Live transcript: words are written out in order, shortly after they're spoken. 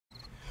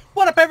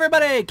What up,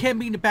 everybody? Cam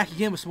being back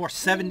again with some more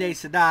 7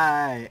 Days to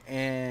Die,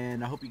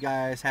 and I hope you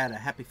guys had a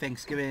happy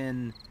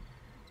Thanksgiving.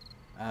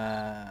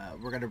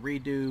 We're gonna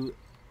redo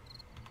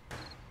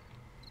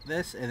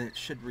this, and it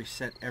should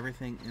reset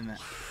everything in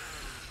that.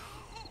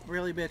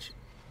 Really, bitch?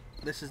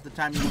 This is the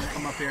time you want to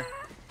come up here?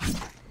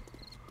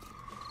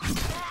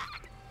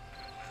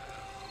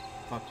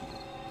 Fuck you.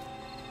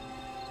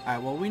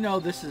 Alright, well, we know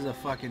this is a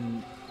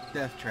fucking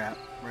death trap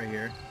right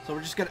here, so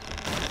we're just gonna...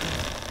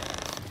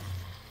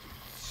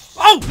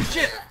 Oh,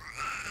 shit!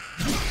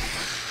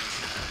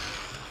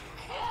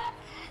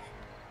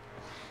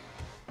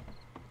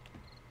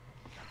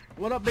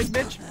 What up, big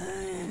bitch?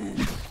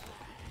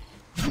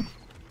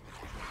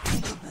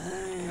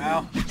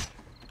 Ow.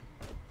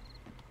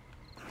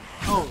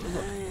 Oh, there's a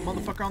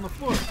motherfucker on the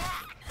floor.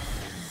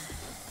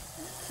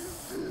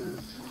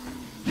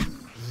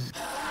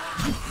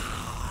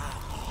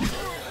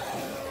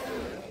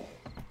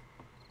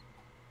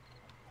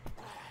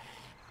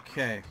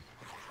 Okay.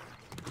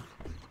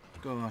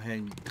 Go ahead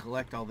and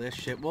collect all this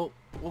shit. We'll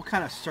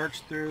kind of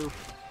search through.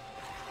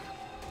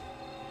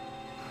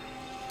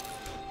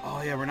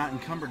 Oh yeah, we're not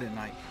encumbered at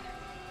night.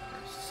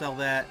 Sell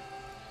that.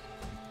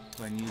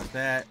 Go ahead and use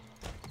that.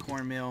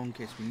 Cornmeal in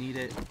case we need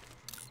it.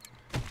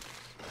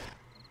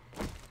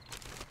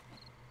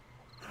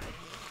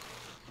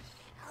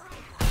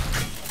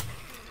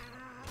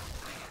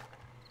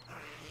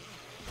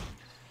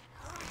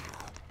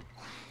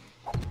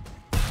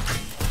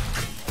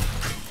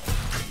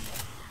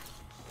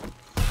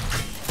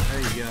 There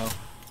you go.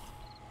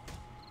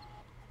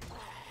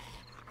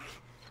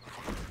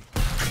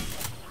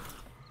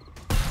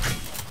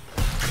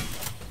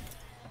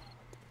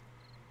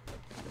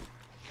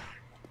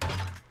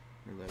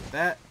 Reload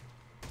that.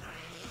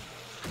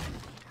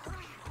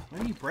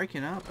 What are you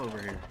breaking up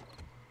over here?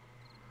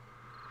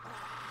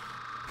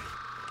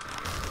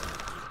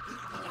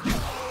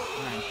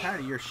 I'm tired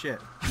of your shit.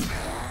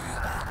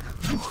 I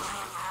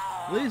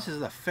believe this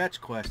is a fetch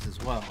quest as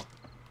well.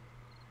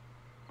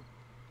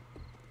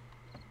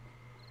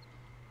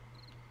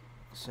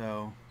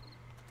 So,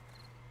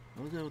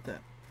 we'll deal with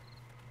that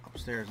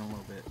upstairs in a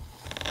little bit.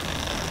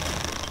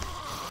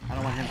 I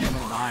don't want him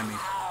coming up behind me.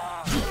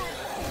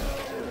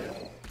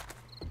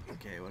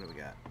 Okay, what do we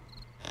got?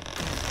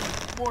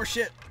 More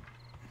shit!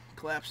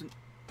 Collapsing.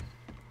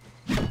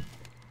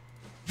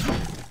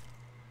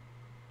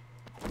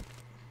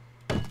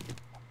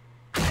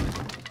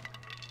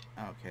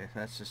 Okay,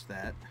 that's just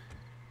that.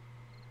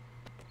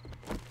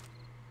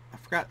 I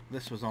forgot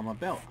this was on my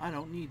belt. I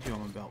don't need you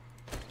on my belt.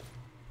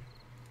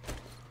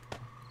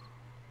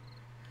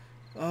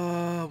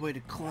 Way to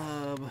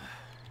club.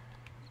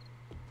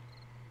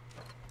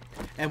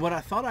 And what I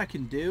thought I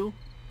can do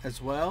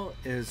as well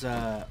is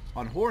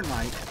on Horror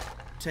Night,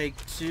 take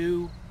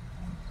 2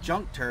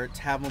 junk turrets,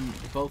 have them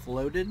both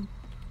loaded,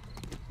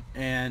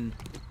 and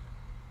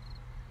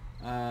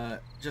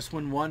just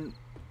when one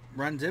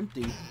runs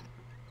empty,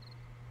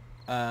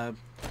 let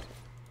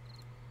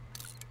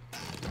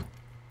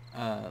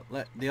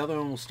the other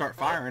one will start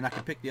firing. I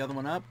can pick the other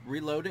one up,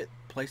 reload it,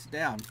 place it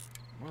down.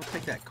 We'll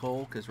take that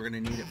coal because we're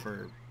gonna need it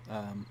for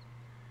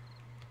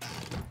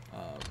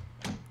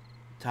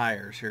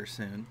tires here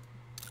soon.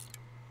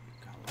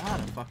 Got a lot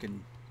of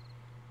fucking...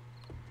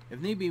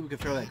 If need be, we could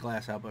throw that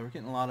glass out, but we're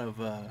getting a lot of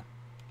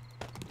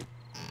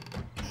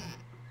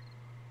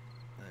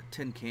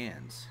tin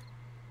cans.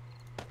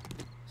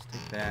 Let's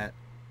take that.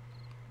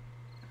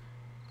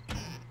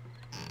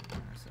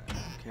 That's that.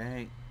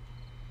 Okay.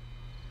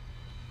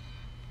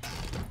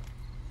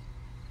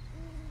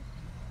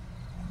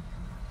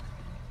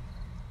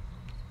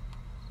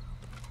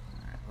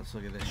 Alright, let's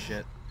look at this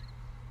shit.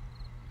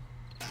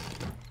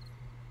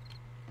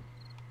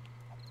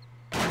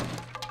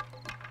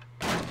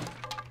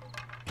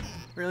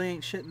 Really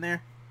ain't shit in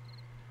there?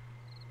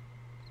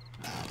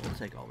 We'll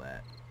take all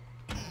that.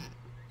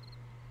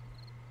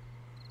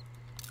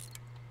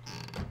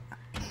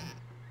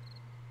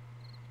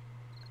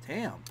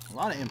 Damn, a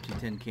lot of empty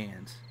tin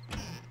cans.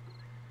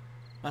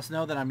 Must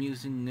know that I'm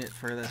using it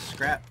for the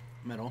scrap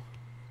metal.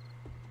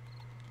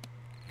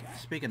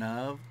 Speaking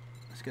of,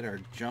 let's get our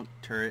junk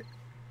turret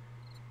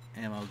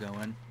ammo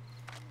going.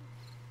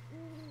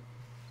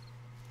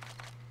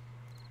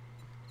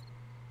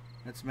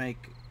 Let's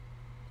make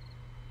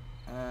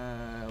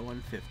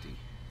 150.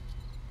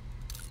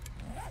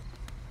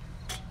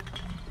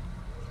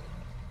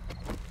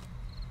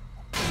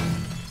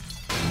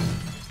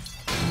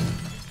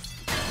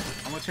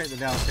 I'm gonna check the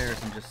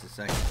downstairs in just a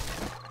second.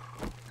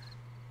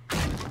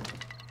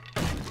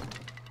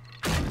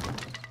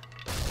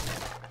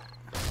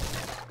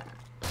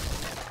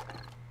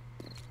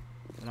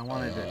 But I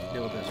wanted to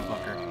deal with this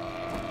fucker.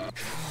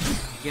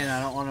 Again,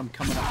 I don't want him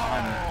coming up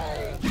behind me.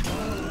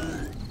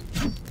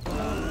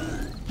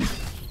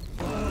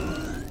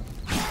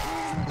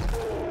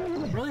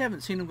 I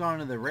haven't seen them go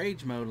into the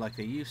rage mode like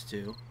they used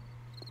to,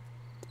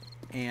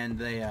 and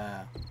they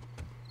or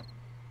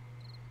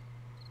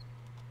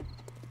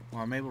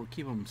I'm able to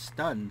keep them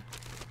stunned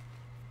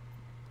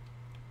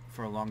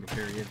for a longer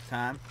period of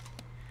time.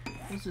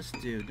 What does this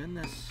do? Didn't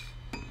this...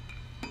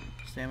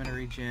 Stamina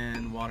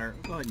regen, water.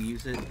 We'll go ahead and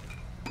use it.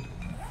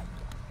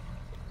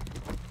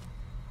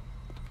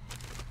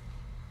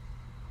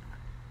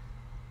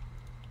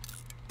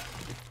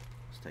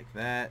 Let's take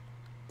that.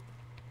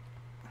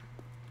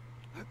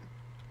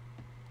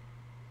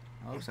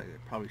 Oh, looks like there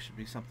probably should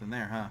be something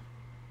there, huh?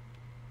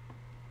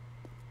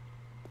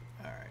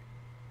 Alright.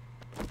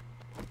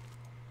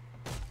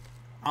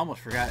 I almost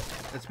forgot.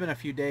 It's been a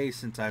few days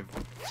since I've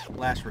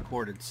last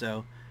recorded,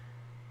 so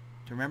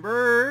to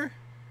remember,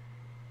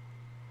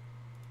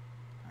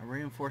 a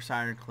reinforced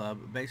iron club,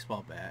 a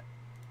baseball bat.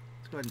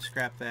 Let's go ahead and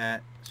scrap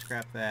that,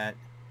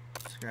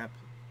 scrap,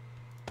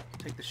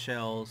 take the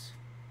shells.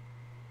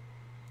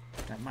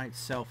 That might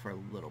sell for a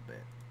little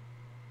bit.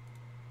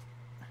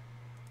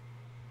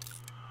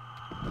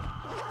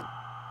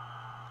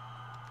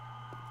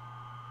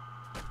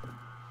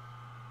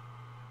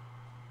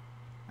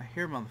 I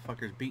hear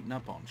motherfuckers beating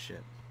up on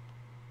shit.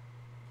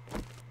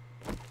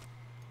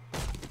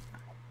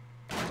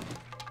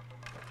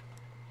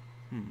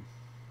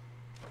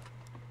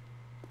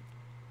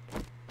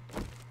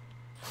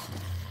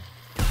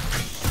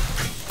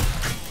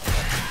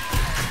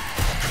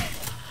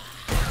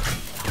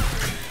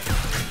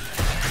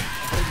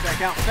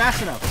 Back out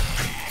fast enough.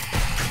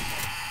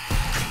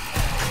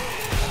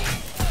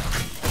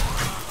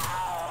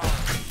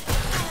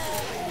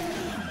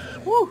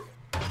 Woo!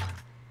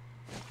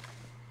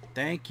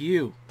 Thank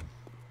you.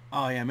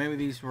 Oh yeah, maybe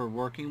these were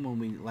working when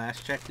we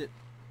last checked it.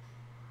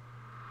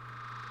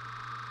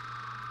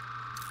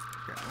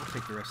 Okay, I'll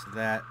take the rest of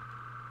that.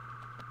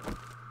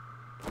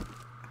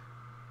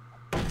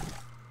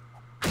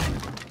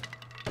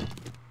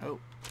 Oh,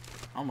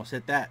 almost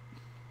hit that.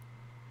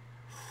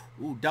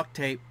 Ooh, duct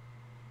tape.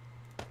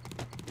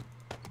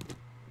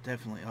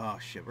 Definitely. Oh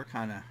shit, we're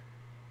kind of.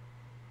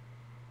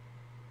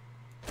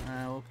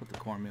 We'll put the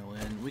cornmeal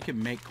in. We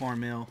can make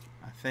cornmeal,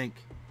 I think.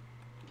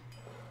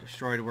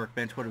 Destroy the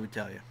workbench. What do we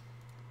tell you?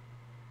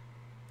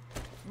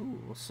 Ooh,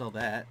 we'll sell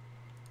that.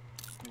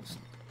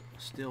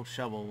 Steel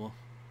shovel.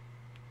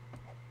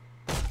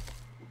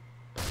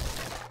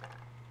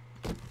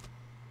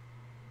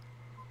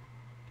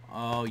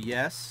 Oh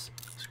yes,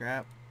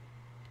 scrap.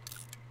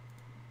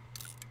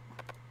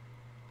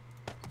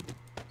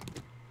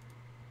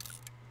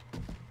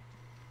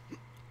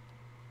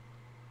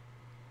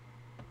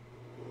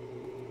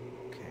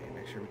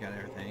 Sure we got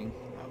everything.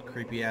 Oh,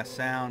 creepy ass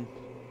sound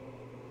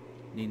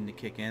needing to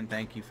kick in.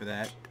 Thank you for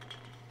that.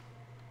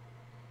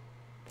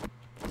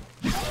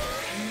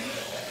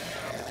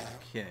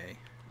 Okay.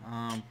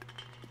 I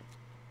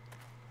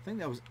think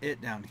that was it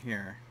down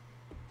here.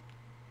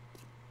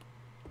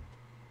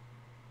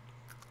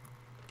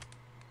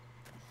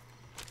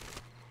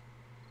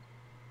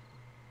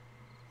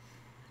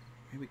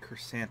 Maybe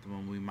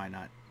chrysanthemum we might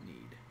not need.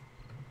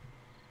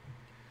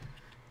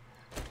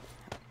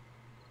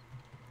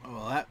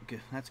 Well,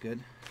 that's good.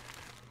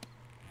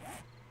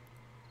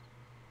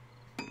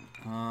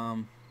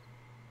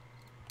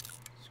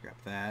 Scrap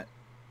that.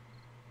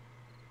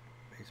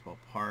 Baseball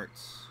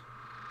parts.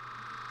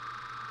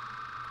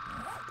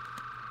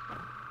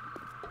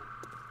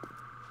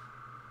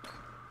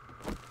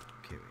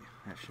 Okay,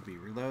 that should be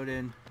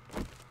reloaded.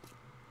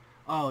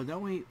 Oh,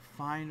 don't we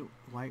find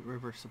White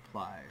River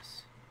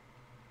supplies?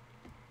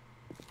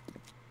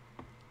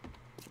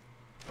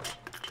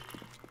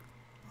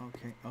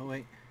 Okay. Oh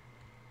wait.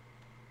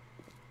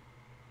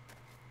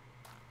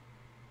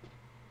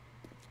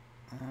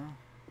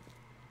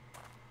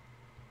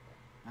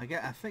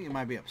 I think it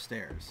might be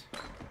upstairs.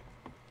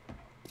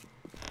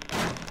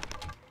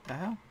 The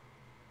hell?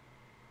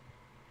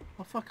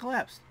 Oh fuck,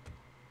 collapsed.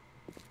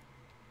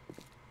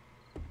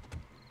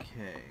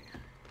 Okay.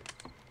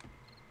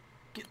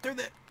 Get through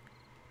that.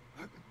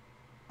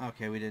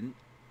 Okay, we didn't.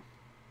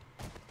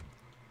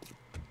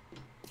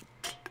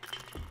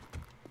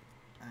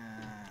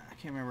 I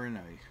can't remember. No.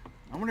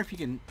 I wonder if you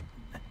can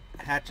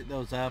hatchet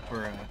those up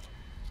or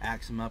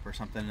axe them up or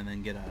something and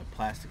then get a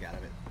plastic out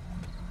of it.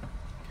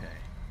 Okay.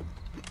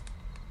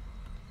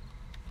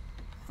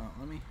 Oh,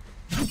 let me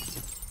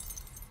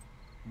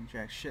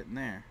inject shit in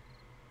there.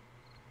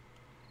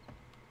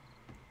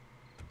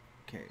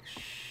 Okay,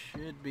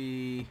 should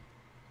be.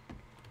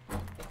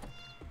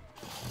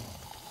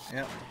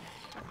 Yep.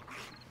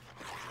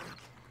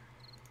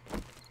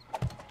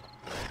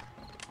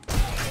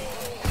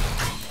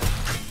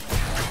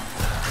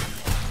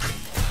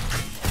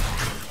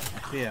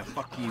 Yeah,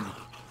 fuck you.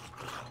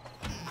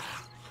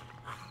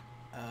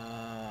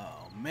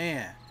 Oh,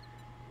 man.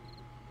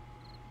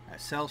 That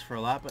sells for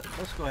a lot, but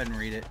let's go ahead and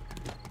read it.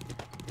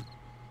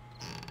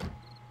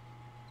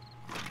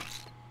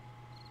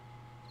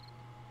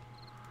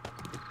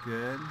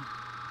 Good.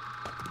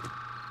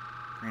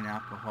 Green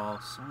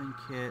alcohol, sewing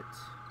kit.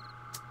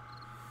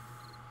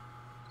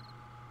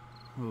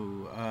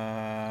 Ooh,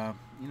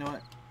 you know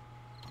what?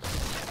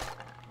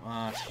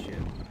 Ah, shit.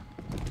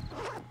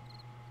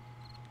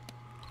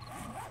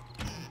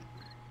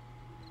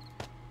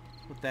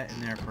 Put that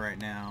in there for right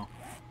now.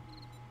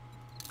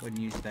 Go ahead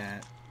and use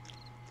that.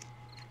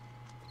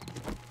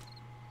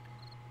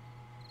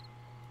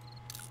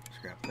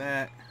 Scrap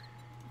that.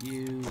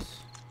 Use.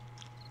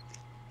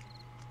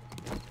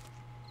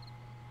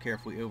 Care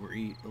if we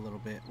overeat a little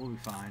bit. We'll be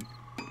fine.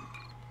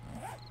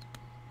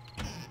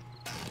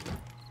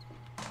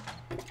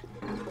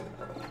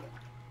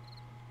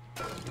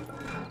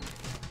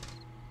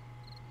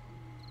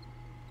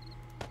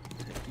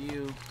 Take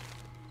you.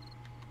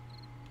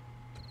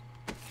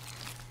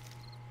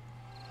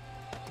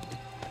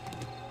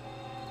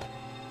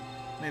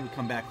 Maybe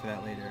come back for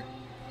that later.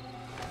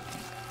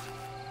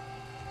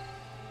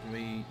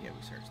 Yeah,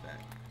 we searched that.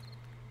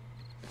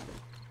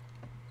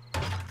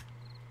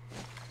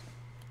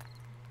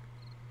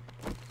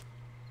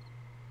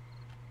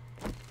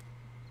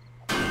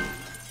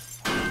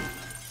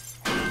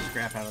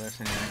 Scrap out of this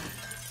anyway.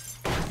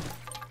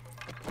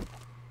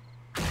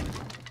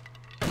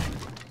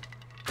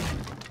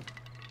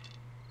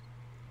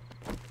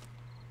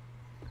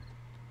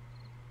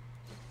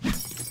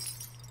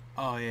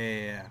 Oh,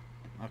 yeah.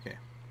 Okay.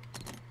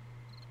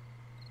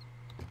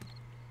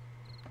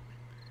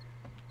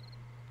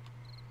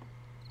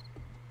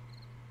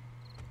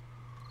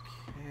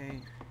 Okay.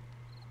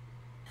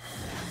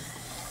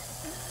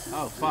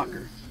 Oh,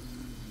 fucker.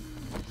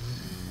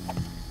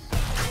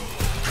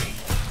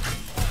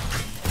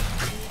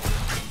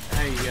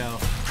 There you go.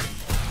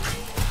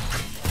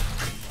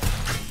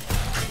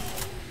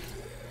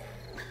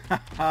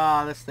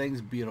 Haha, this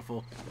thing's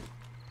beautiful.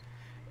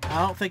 I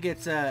don't think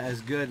it's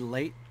as good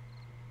late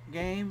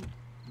game,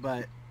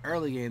 but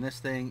early game, this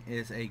thing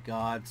is a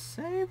god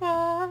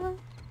saver.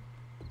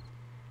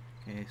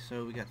 Okay,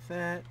 so we got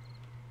that.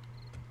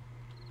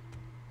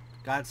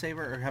 God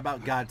saver, or how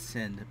about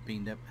godsend?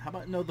 How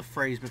about know the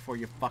phrase before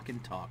you fucking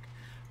talk?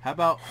 How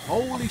about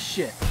holy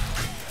shit?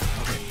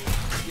 Okay,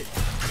 get...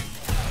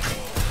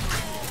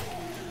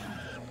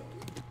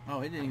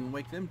 Oh, it didn't even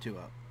wake them two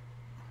up.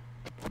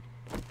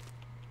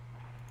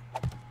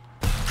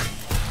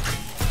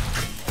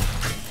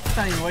 It's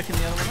not even waking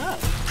the other one up.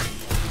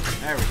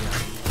 There we go.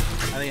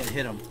 I think it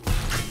hit him.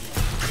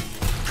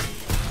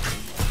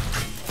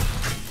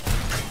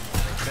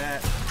 Like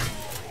that.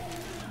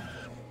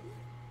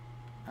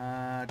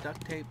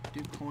 Duct tape,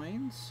 do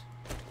coins.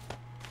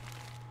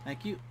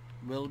 Thank you.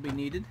 Will be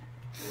needed.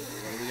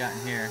 What do we got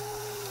in here?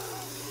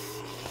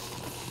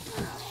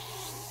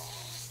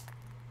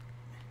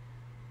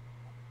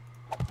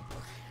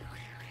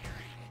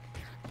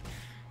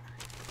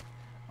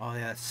 Oh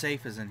yeah, that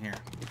safe is in here.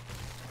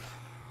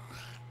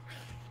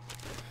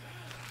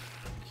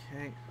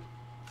 Okay.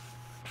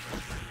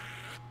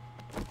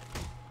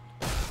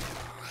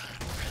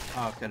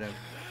 Oh, could have.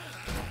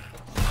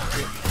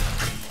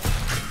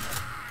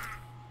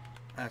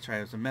 That's right,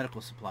 it was a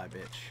medical supply,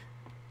 bitch.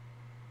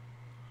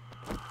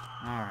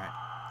 Alright.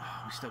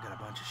 Oh, we still got a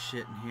bunch of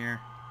shit in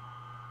here.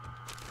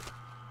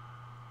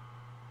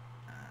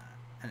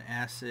 An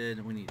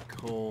acid, we need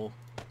coal.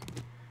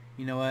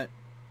 You know what?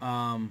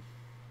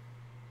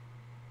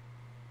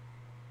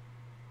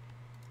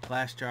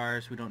 Glass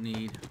jars we don't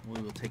need. We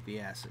will take the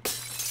acid.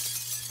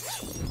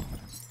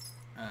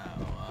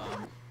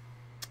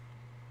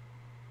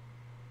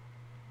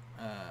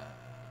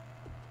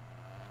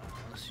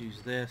 Let's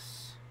use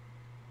this.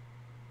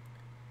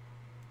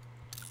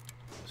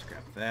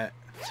 Scrap that.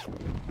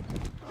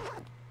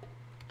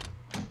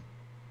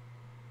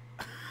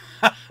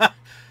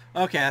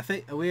 Okay, I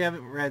think we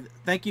haven't read.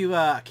 Thank you.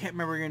 I can't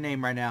remember your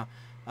name right now.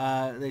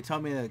 They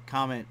told me in the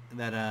comment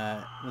that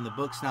when the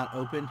book's not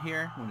open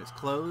here, when it's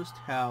closed,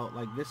 how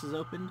like this is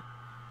opened,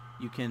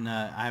 you can.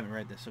 I haven't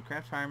read this. So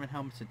craft fireman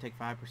helmets and take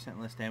 5%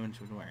 less damage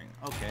when wearing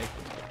them. Okay.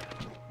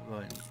 We'll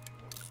go ahead and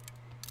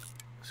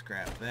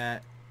scrap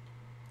that.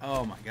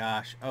 Oh my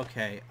gosh.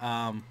 Okay.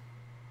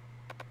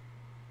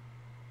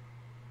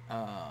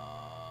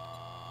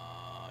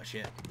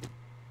 Shit.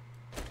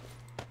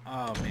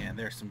 Oh man,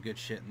 there's some good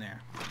shit in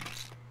there.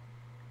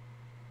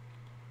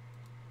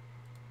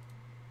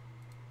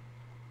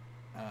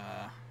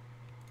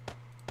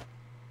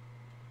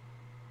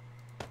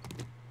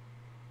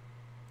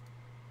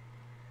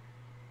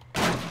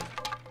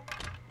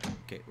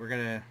 Okay, we're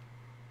gonna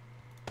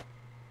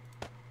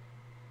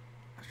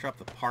let's drop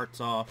the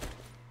parts off.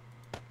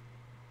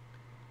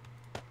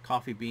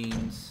 Coffee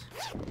beans.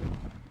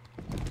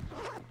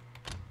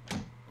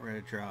 We're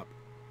gonna drop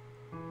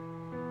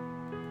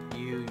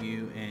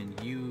you, and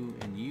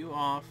you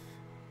off.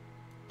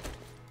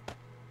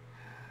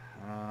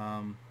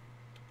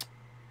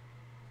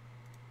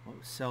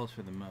 What sells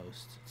for the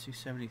most?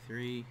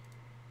 273.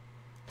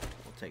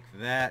 We'll take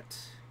that.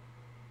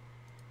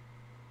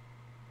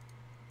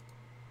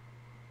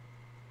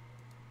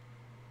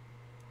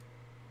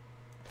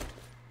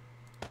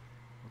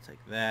 We'll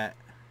take that.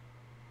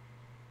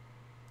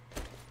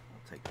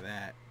 We'll take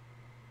that.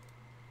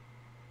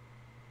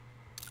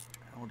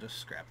 And we'll just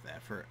scrap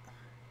that for...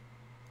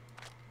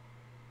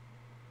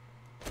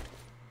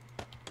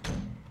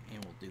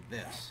 And we'll do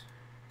this.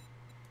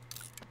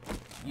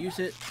 Use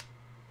it.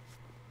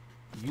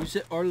 Use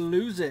it or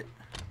lose it.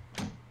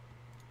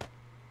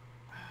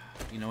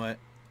 You know what?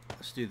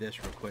 Let's do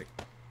this real quick.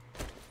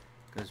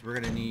 Because we're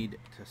going to need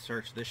to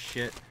search this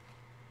shit.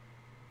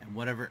 And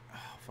whatever...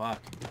 Oh,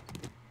 fuck.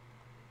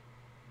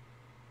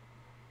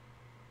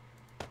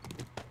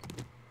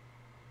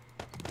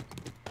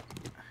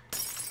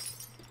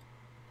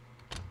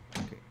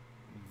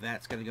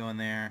 That's got to go in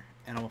there.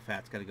 Animal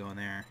fat's got to go in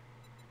there.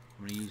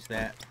 I'm going to use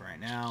that for right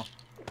now.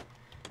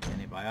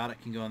 Antibiotic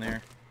can go in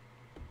there.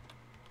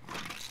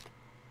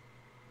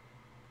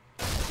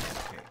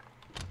 Okay.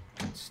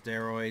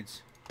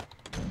 Steroids.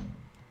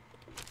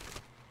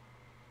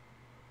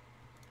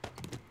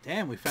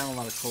 Damn, we found a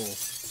lot of coal.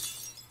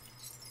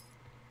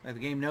 Like the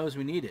game knows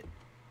we need it.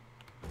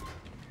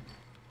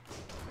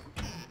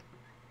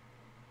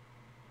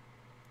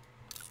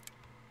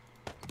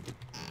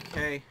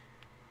 Okay.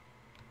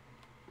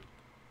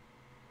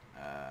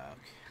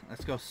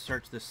 Let's go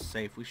search this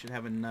safe. We should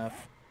have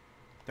enough.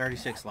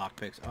 36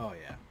 lockpicks. Oh,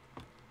 yeah.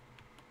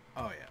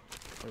 Oh, yeah.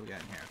 What do we got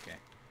in here? Okay.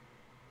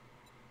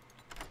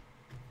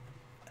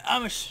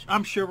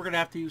 I'm sure we're going to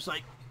have to use,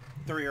 like,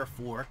 3 or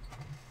 4.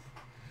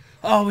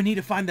 Oh, we need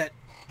to find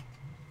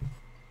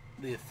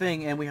the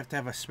thing, and we have to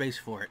have a space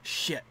for it.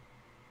 Shit.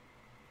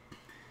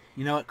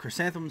 You know what?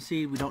 Chrysanthemum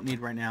seed we don't need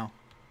right now.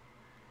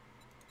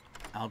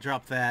 I'll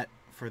drop that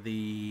for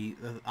the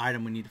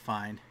item we need to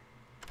find.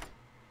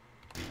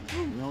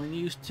 Ooh, we only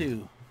used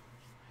 2.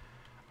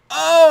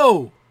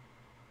 Oh!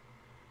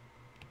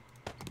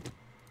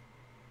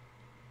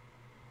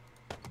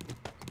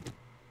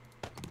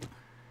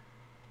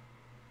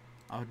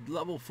 A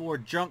level 4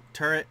 junk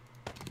turret.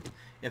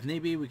 If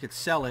need be, we could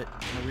sell it.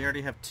 No, we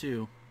already have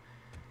 2.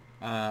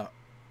 To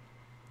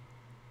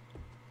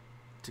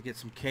get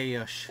some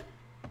cash.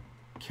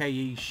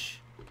 Cash.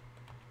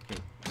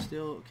 Okay,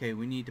 still... Okay,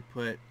 we need to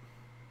put...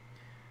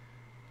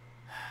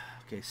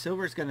 Okay,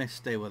 silver's going to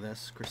stay with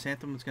us.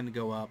 Chrysanthemum is going to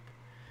go up.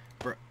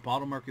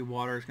 Bottled murky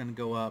water is going to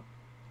go up.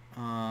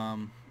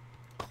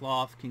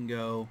 Cloth can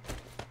go.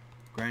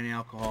 Grain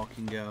alcohol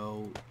can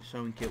go.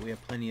 Sewing kit, we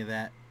have plenty of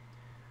that.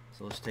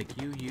 So let's take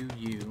you.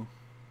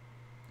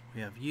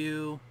 We have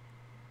you.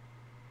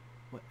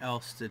 What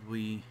else did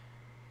we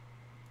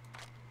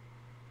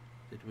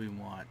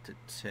want to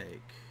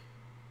take?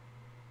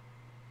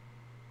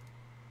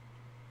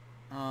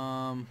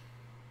 I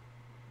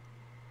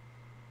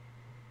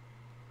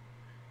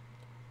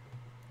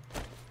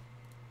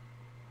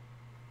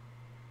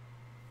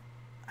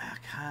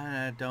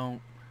kind of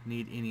don't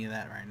need any of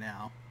that right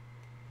now.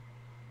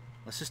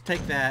 Let's just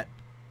take that.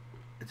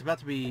 It's about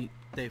to be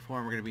day 4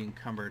 and we're going to be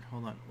encumbered.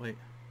 Hold on, wait.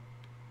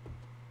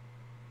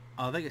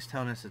 Oh, I think it's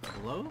telling us it's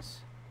below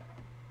us?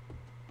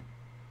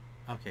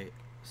 Okay,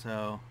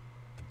 so...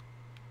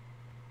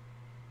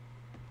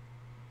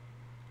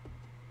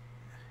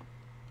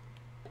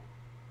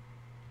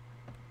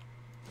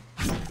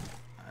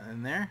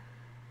 in there?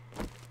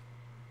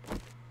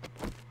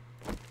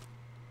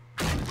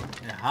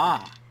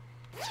 Aha!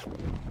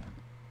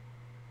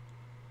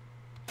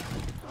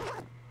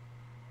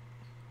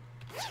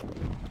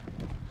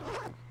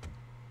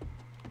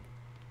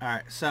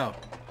 Alright, so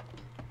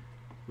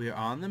we are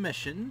on the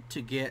mission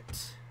to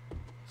get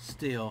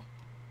steel.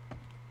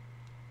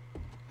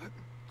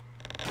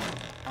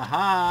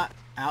 Aha!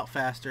 Out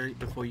faster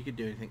before you could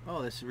do anything.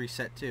 Oh, this is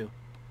reset too.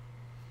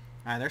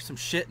 Alright, there's some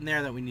shit in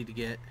there that we need to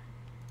get.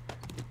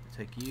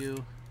 Take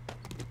you.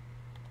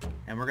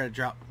 And we're going to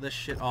drop this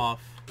shit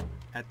off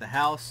at the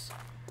house.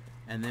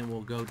 And then we'll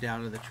go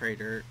down to the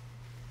trader.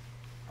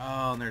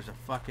 Oh, and there's a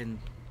fucking...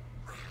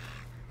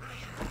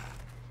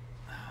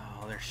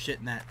 Oh, there's shit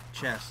in that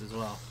chest as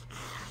well.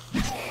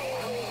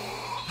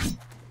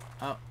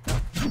 Oh.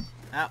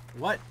 Ow.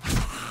 What?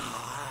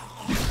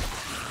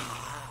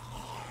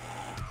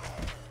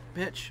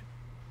 Bitch.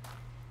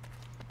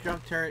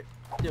 Junk turret.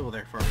 Deal with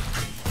her for me.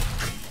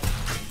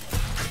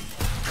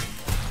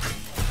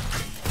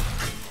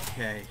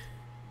 Okay.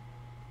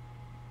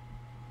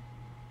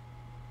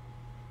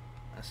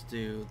 Let's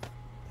do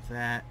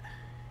that.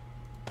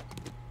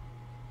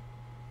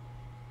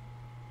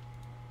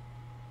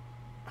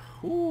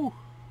 Whew.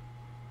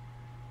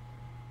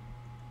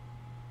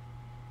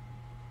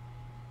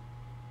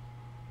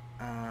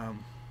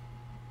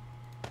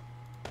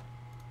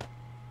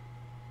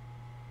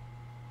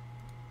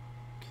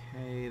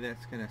 Okay,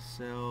 that's gonna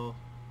sell.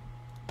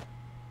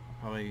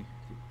 Probably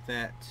do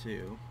that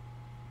too.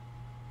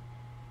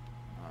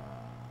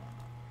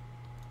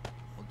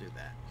 We'll do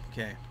that.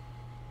 Okay.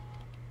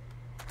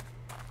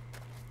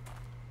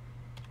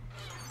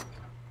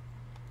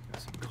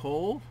 Got some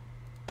coal,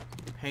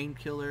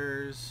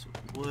 painkillers,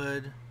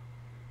 wood,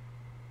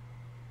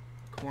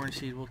 corn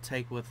seed we'll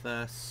take with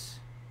us.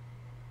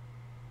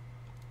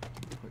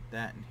 Put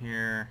that in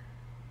here.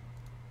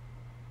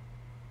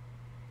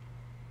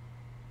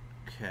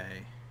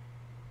 Okay.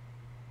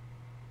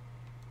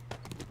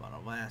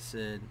 Bottle of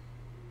acid.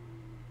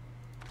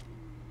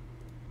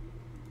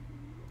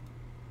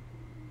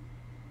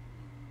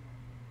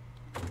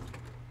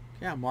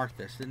 Okay, I marked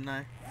this, didn't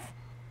I?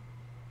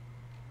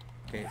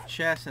 Okay,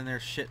 chest, and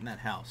there's shit in that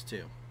house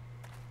too.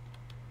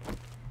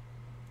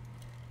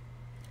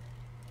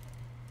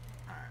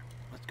 Alright,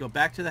 let's go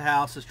back to the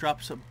house. Let's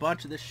drop a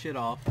bunch of this shit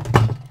off.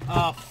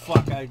 Oh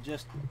fuck, I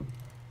just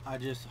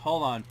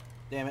hold on.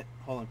 Damn it,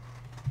 hold on.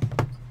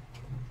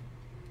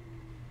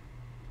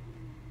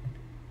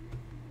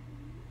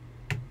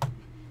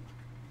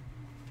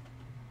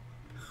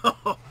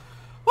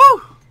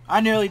 Woo! I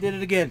nearly did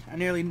it again. I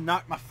nearly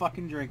knocked my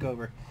fucking drink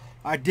over.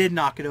 I did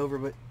knock it over,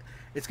 but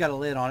it's got a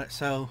lid on it,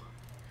 so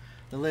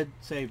the lid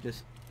saved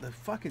us. The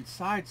fucking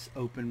side's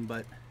open,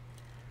 but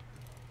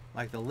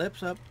like the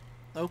lips up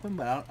open,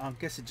 but I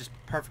guess it just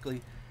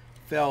perfectly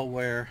fell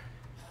where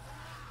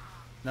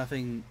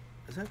nothing.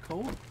 Is that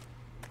cold?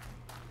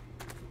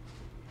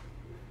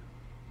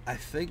 I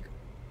think,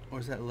 or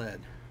is that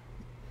lead?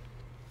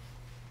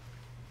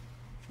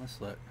 Let's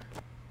look.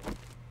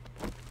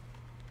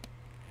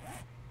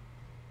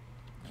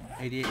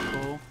 88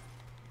 coal.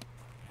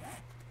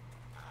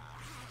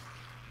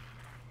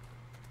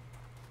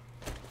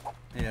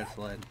 Yeah, it's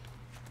lead.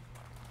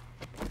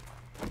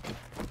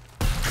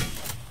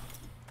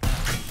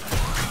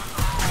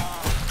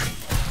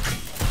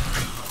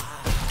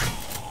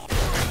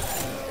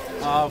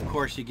 Oh, of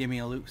course you give me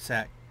a loot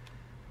sack.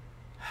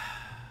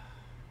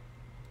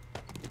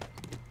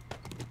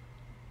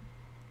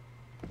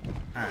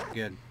 Alright,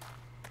 good.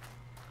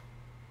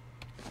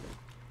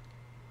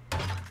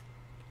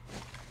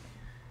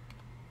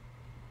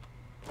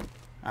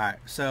 Alright,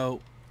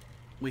 so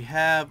we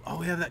have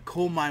that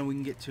coal mine we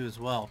can get to as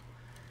well.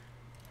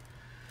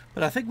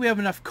 But I think we have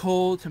enough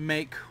coal to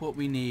make what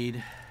we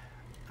need.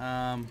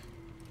 It's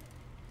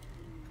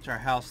our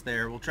house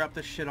there. We'll drop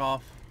this shit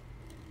off.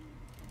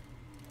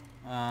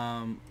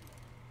 Damn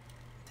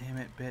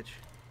it, bitch.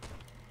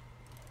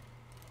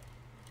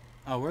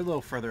 Oh, we're a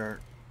little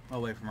further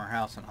away from our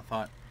house than I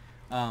thought.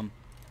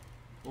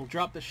 We'll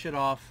drop this shit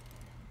off.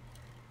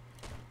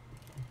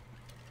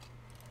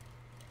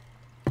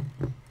 A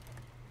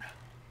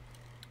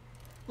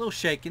little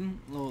shaken,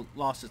 a little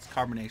lost its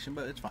carbonation,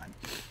 but it's fine.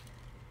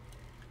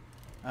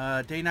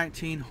 Day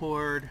 19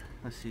 horde.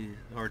 Let's see,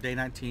 or day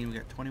 19. We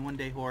got 21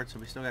 day horde, so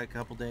we still got a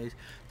couple days.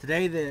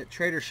 Today the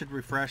trader should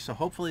refresh, so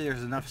hopefully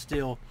there's enough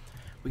steel.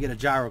 We get a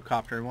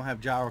gyrocopter, and we'll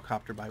have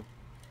gyrocopter by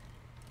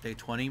day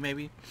 20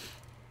 maybe.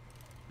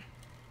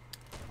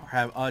 Or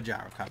have a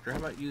gyrocopter. How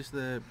about use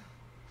the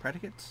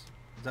predicates?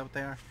 Is that what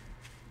they are?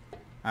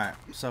 Alright,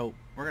 so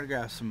we're gonna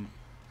grab some.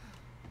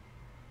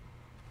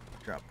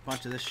 Drop a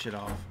bunch of this shit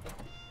off.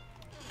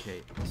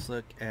 Okay, let's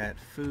look at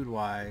food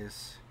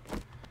wise.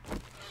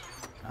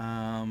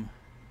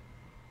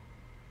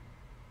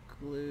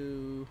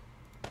 Glue,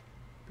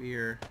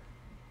 beer.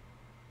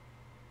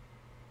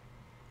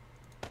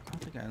 I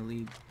don't think I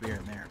leave beer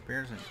in there.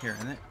 Beer's in here,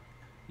 isn't it?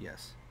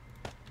 Yes.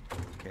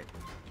 Okay.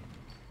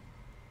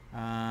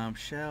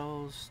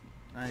 Shells,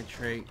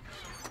 nitrate,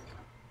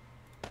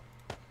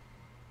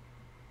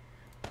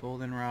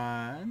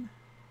 goldenrod.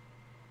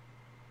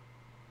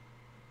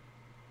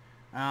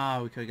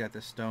 Ah, we could have got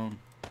this stone.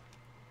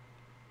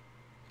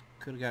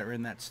 Could have got rid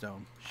of that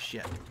stone.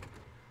 Shit.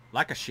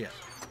 Like a shit.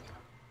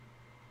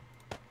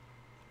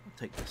 We'll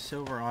take the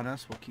silver on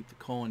us. We'll keep the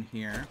coal in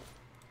here.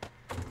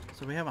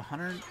 So we have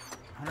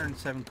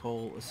 107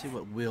 coal. Let's see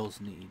what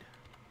wheels need.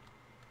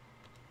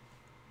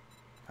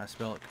 If I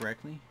spell it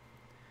correctly.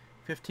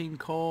 15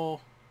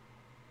 coal.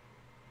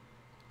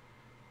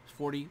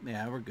 40.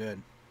 Yeah, we're good.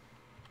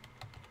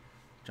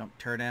 Jump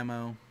turret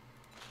ammo.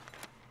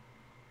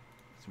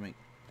 Let's make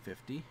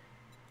 50.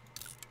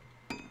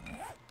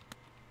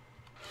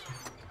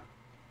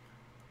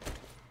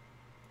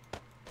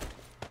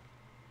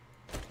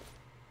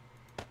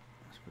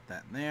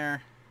 That in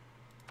there.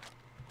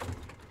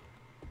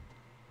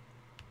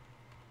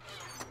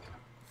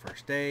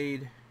 First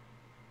aid.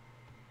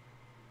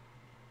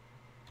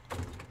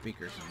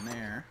 Beakers in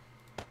there.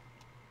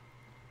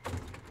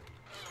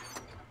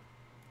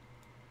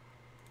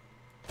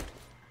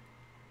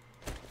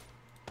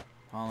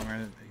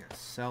 Polymer. I gotta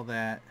sell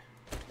that.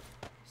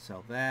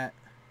 Sell that.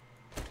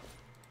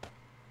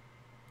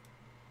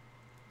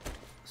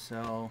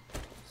 Sell.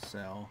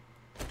 Sell.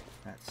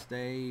 That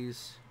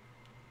stays.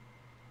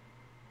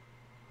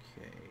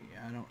 Okay,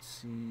 I don't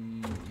see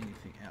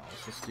anything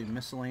else. Let's do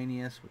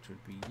miscellaneous, which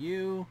would be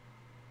you.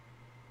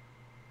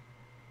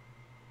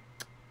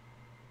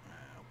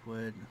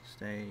 Wood,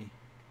 stay.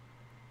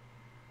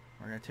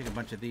 We're going to take a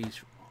bunch of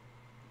these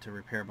to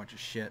repair a bunch of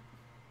shit.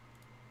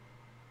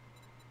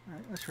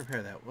 Alright, let's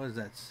repair that. What is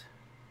that?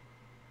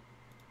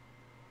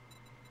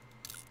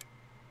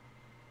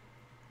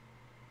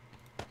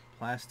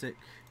 Plastic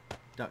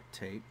duct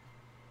tape.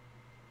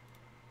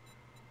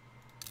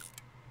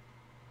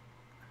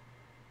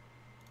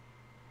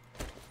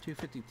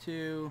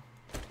 $252.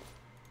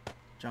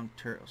 Junk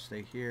turret will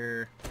stay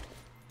here.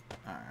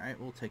 Alright,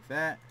 we'll take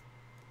that.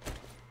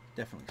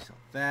 Definitely sell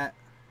that.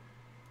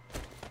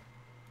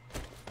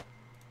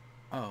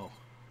 Oh.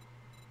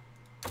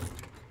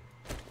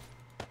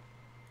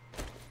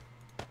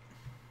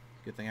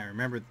 Good thing I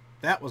remembered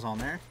that was on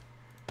there.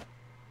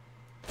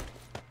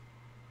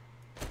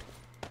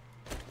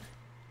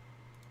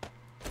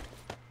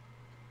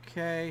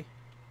 Okay.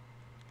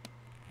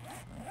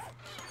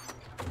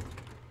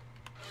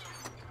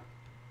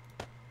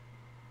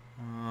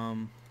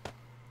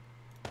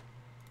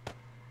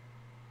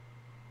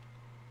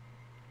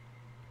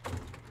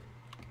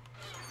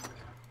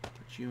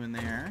 Put you in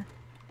there.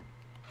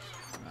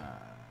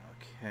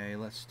 Okay,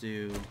 let's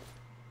do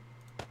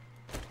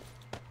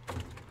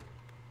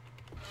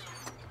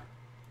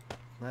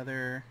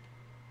leather,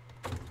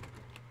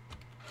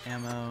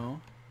 ammo,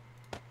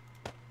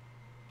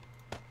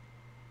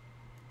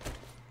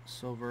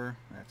 silver.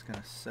 That's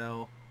gonna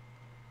sell.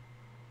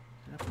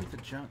 Did I put the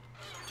junk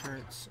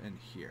turrets in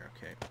here?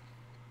 Okay.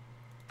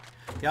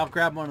 Yeah, I'll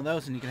grab one of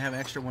those and you can have an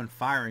extra one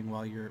firing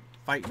while you're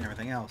fighting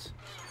everything else.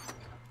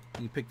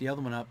 You pick the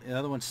other one up. The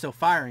other one's still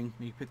firing.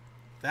 You pick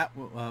that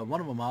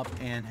one of them up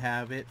and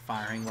have it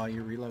firing while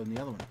you're reloading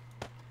the other one.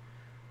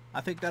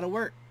 I think that'll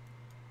work.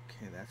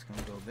 Okay, that's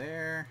gonna go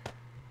there.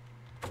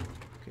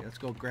 Okay, let's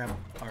go grab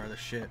our other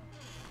shit.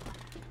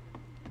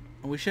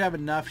 And we should have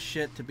enough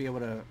shit to be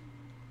able to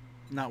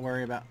not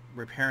worry about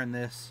repairing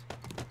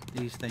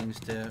these things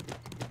to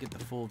get the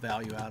full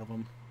value out of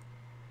them.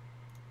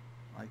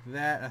 Like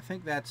that. I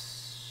think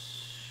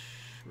that's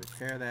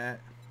repair that,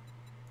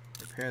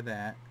 repair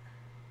that,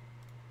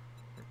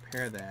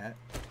 repair that.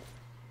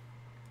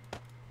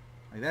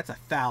 Like that's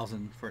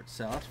 1,000 for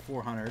itself. That's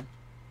 400.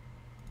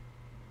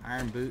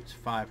 Iron boots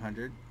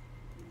 500.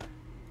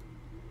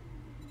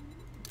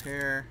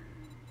 Repair,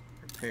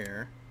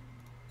 repair,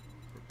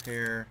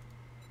 repair,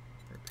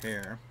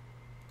 repair.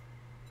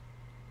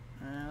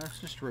 Let's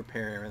just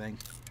repair everything.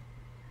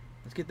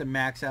 Let's get the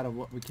max out of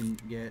what we can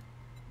get.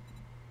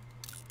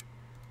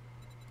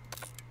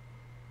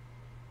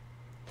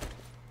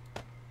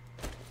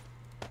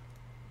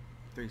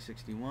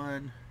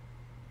 $361.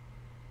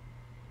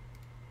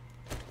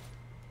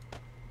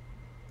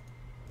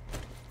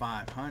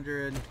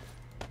 500.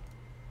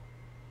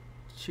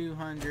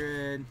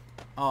 200.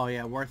 Oh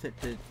yeah, worth it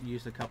to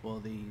use a couple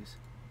of these.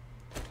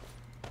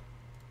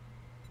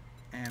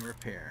 And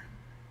repair.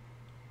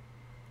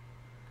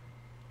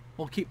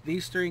 We'll keep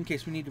these three in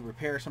case we need to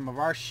repair some of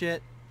our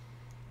shit.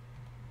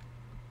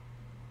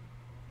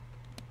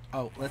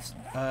 Oh, let's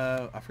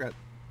I forgot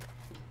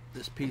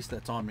this piece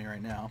that's on me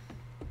right now.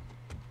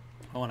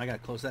 Oh, and I gotta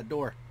close that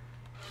door.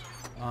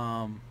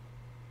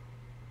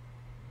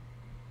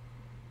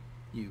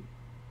 You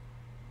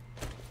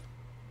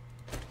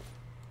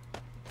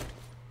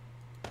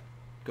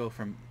go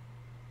from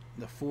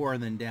the 4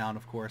 and then down,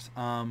 of course.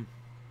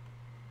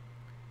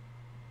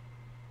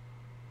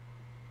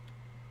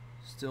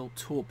 Still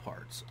tool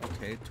parts.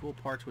 Okay, tool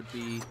parts would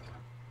be...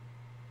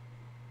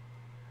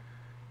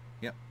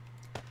 Yep.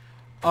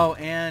 Oh,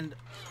 and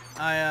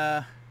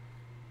I,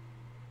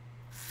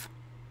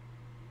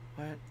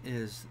 what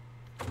is...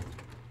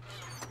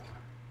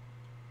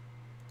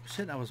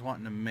 shit I was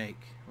wanting to make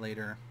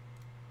later.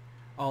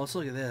 Oh, let's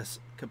look at this.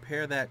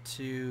 Compare that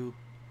to...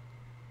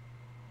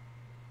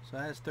 So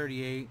that's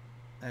 38.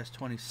 That's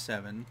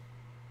 27.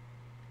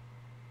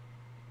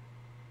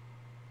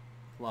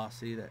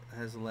 Velocity, that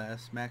has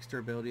less. Max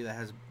durability, that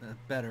has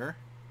better.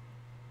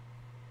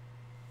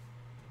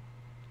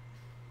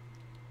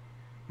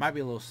 Might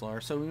be a little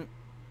slower. So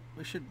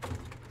we should...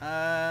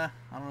 I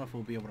don't know if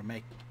we'll be able to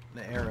make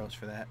the arrows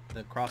for that,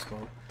 the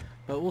crossbow.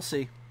 But we'll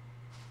see.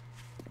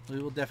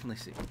 We will definitely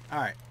see.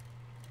 Alright.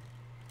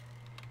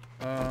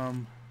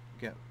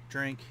 Get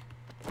drink.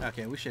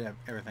 Okay, we should have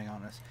everything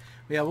on us.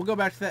 But yeah, we'll go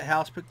back to that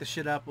house, pick the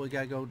shit up. We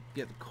gotta go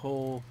get the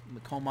coal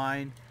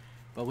mine.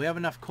 But we have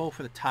enough coal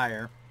for the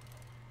tire.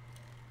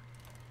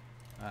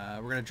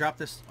 We're gonna drop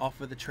this off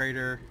with the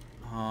trader.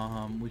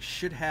 We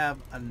should have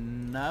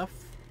enough,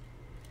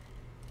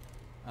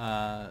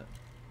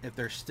 if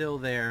they're still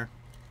there,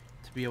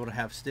 to be able to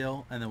have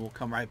still, and then we'll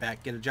come right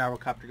back, get a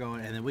gyrocopter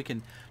going, and then we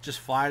can just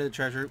fly to the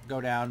treasure,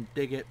 go down,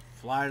 dig it,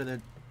 fly to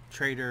the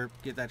trader,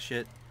 get that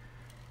shit.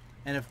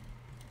 And if,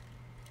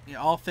 you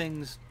know, all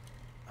things...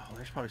 Oh,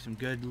 there's probably some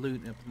good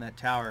loot up in that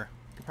tower.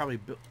 We could probably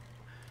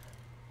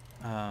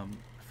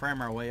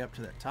frame our way up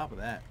to the top of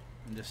that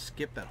and just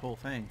skip that whole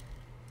thing.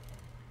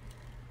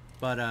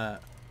 But oh,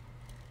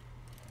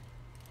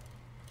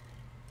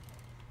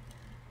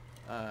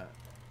 that's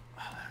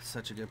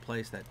such a good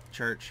place, that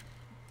church,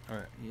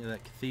 or you know,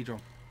 that cathedral.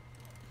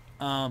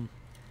 Yeah,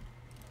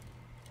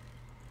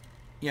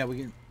 we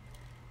can,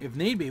 if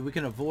need be, we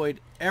can avoid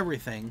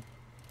everything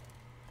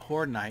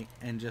Horde Night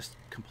and just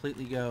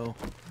completely go.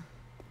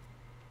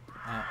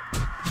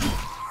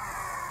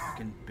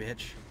 Fucking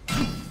bitch.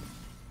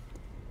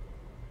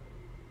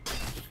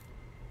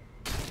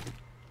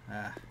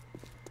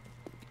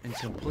 And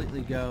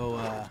completely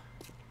go,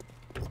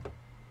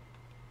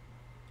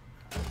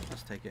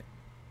 let's take it.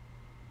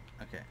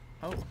 Okay.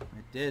 Oh,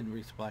 it did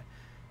resupply.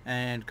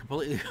 And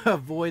completely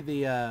avoid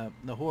the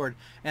horde.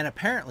 And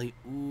apparently,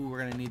 ooh, we're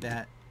gonna need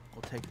that.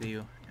 We'll take the,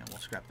 and we'll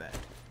scrap that.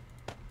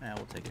 Yeah,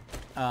 we'll take it.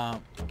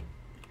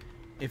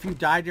 If you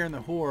die during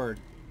the horde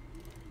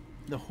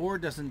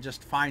doesn't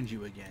just find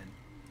you again.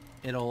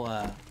 It'll,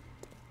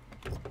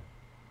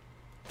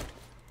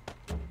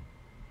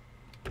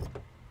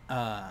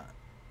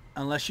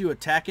 unless you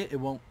attack it, it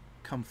won't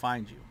come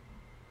find you.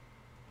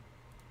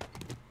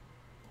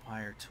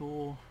 Wire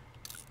tool.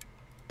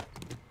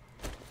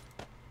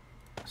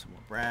 Some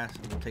more brass,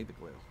 and we'll take the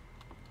glue.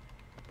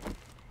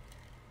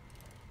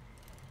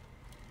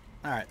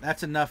 Alright,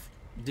 that's enough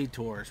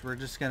detours. We're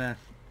just gonna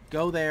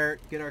go there,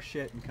 get our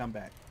shit, and come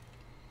back.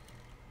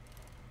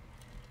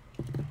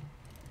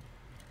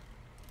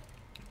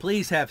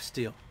 Please have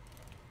steel.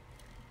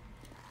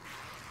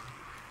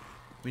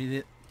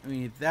 We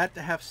need that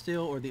to have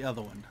steel or the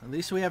other one. At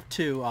least we have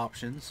two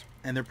options,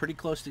 and they're pretty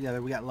close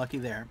together. We got lucky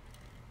there.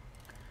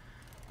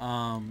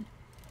 We'll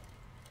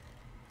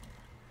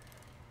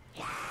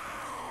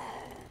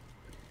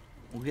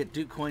get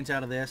Duke coins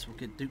out of this. We'll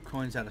get Duke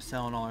coins out of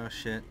selling all our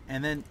shit.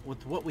 And then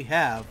with what we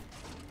have,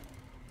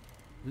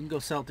 we can go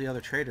sell it to the other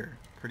trader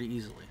pretty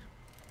easily.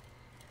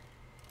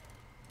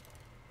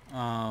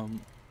 I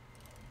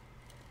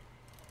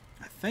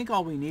think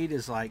all we need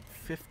is like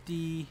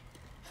 50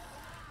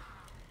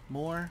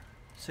 more,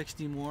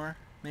 60 more,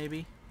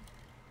 maybe.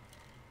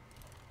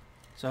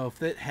 So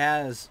if it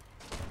has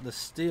the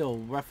steel,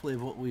 roughly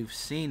what we've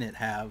seen it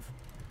have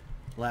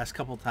the last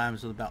couple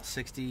times with about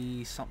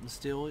 60 something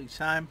steel each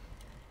time,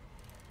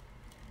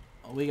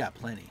 we got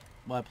plenty.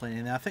 We'll have plenty.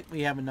 And I think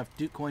we have enough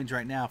Duke coins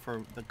right now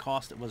for the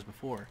cost it was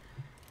before.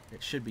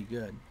 It should be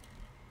good.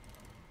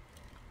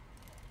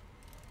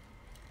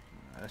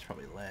 That's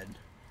probably lead.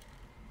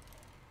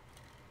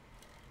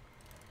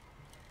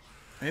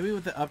 Maybe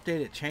with the update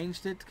it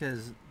changed it,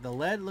 because the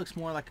lead looks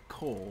more like a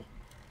coal.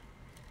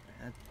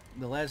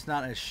 The lead's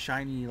not as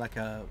shiny like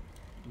a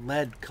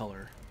lead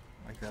color,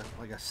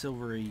 like a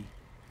silvery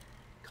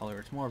color.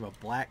 It's more of a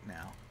black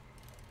now.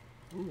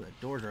 Ooh, the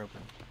doors are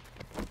open.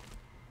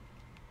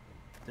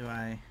 Do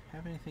I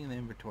have anything in the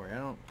inventory? I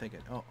don't think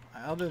it. Oh,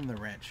 other than the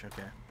wrench.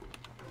 Okay.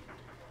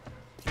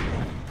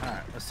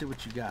 Alright, let's see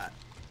what you got.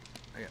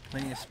 I got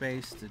plenty of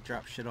space to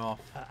drop shit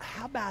off.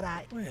 How about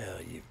I... Well,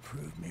 you've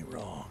proved me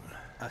wrong.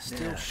 A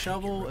steel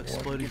shovel,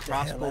 exploding get the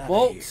hell crossbow outta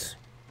bolts here.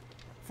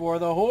 for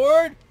the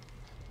horde.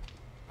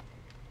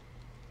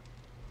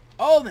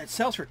 Oh, that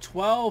sells for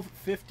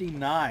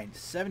 $12.59.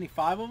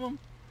 75 of them?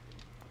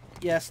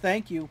 Yes,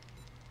 thank you.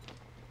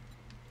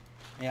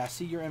 Yeah, I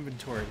see your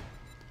inventory.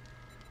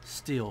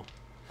 Steel.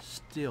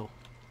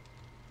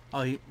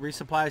 Oh, he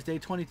resupplies day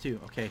 22.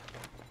 Okay.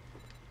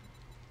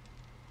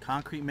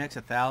 Concrete mix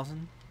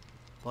 1,000.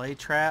 Blade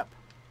trap.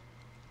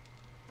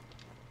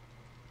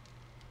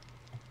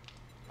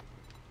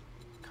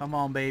 Come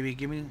on, baby.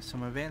 Give me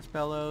some advanced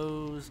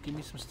bellows. Give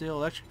me some steel.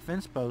 Electric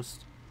fence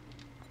post.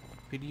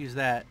 Could use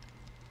that.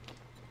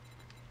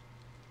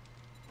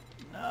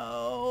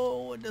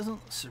 No, it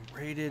doesn't.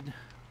 Serrated.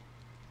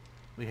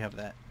 We have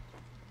that.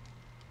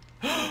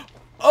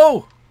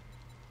 Oh!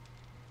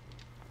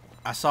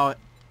 I saw it.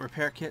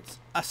 Repair kits.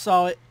 I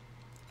saw it.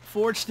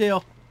 Forged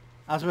steel.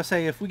 I was going to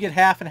say, if we get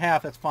half and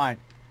half, that's fine.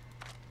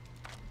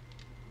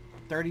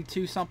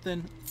 32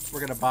 something.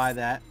 We're going to buy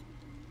that.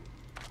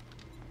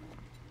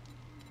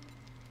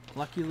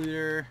 Lucky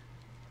looter.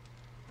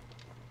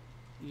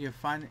 You can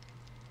find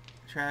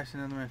trash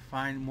and then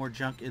find more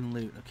junk in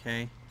loot.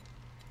 Okay.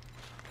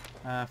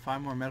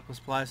 5 more medical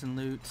supplies and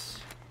loot.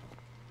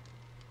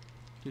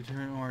 2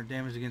 more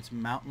damage against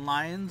mountain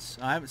lions.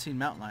 I haven't seen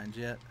mountain lions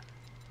yet.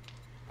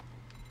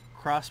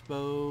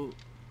 Crossbow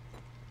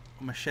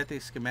machete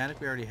schematic.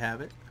 We already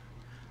have it.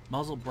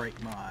 Muzzle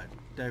brake mod.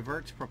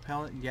 Diverts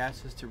propellant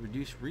gases to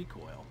reduce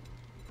recoil.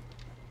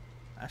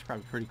 That's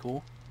probably pretty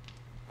cool.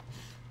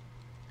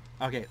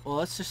 Okay, well,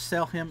 let's just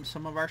sell him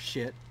some of our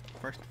shit.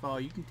 First of all,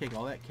 you can take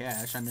all that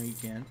cash. I know you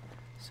can.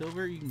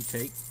 Silver, you can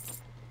take.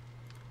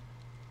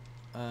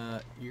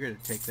 You're gonna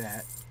take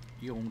that.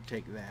 You won't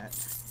take that.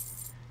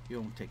 You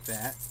won't take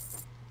that.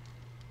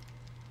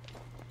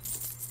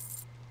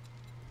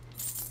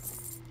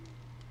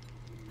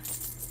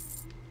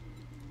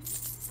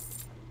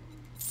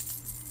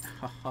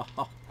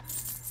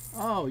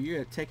 Oh, you're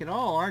gonna take it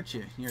all, aren't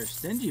you? You're a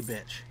stingy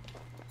bitch.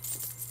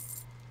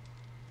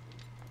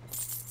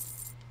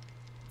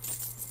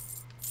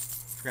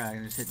 Forgot I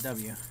can just hit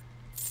W.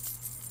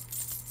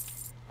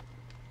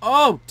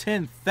 Oh,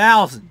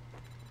 10,000.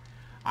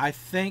 I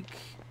think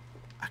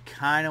I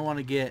kind of want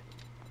to get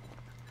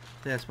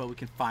this, but we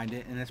can find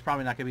it, and it's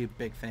probably not going to be a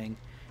big thing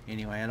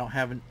anyway. I don't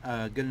have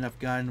a good enough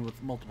gun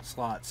with multiple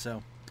slots,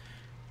 so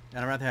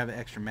I'd rather have an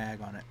extra mag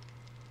on it.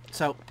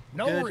 So,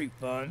 No good.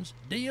 refunds.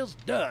 Deal's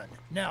done.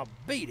 Now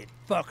beat it,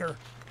 fucker.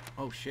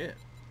 Oh, shit.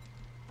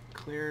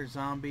 Clear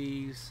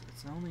zombies.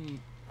 It's only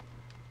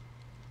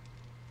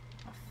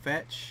a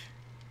fetch.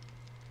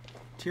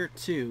 Tier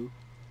 2.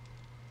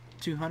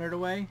 200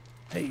 away?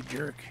 Hey,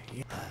 jerk.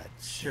 I'd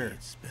Sure. say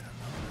it's been an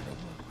honor to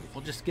work with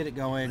We'll you, just get it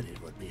going. but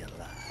it would be a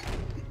lie.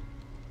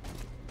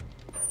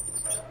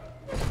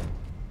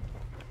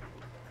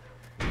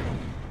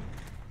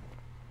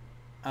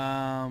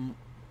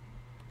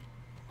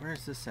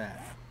 Where's this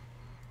at?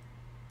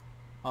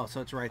 Oh,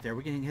 so it's right there.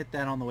 We can hit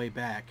that on the way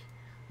back.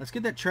 Let's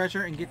get that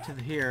treasure and get to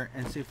here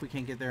and see if we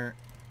can get there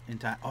in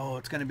time. Oh,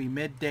 it's going to be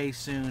midday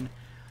soon,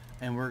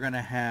 and we're going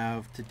to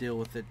have to deal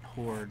with it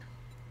horde.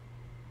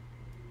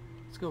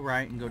 Let's go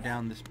right and go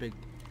down this big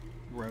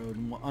road,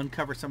 and we'll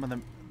uncover some of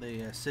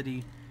the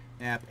city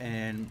map,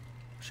 and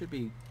should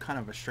be kind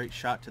of a straight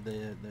shot to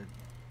the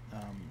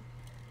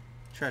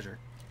treasure.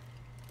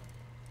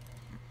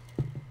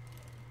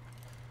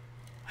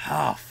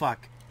 Oh,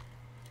 fuck.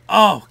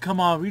 Oh, come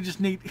on. We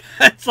just need...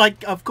 It's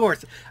like, of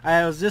course.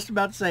 I was just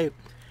about to say,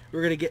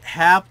 we're going to get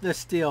half the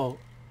steel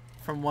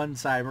from one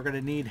side. We're going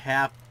to need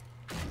half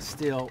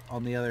steel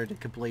on the other to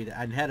complete it.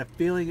 I had a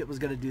feeling it was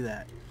going to do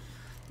that.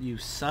 You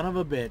son of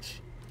a bitch.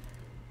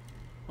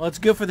 Well, it's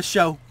good for the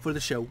show.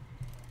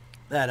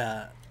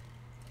 That,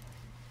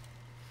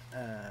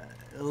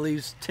 it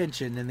leaves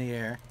tension in the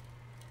air.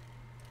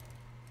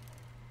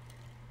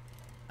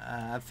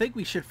 I think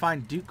we should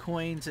find Duke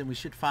coins, and we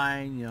should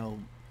find, you know,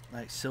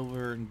 like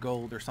silver and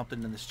gold or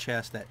something in this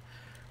chest that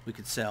we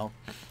could sell.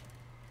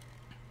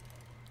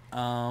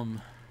 Well,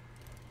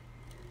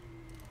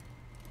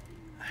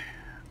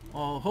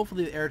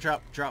 hopefully the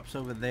airdrop drops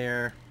over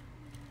there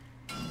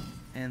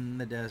in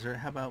the desert.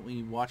 How about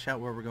we watch out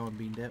where we're going,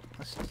 Bean Dip?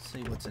 Let's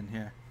see what's in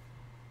here.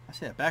 I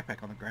see that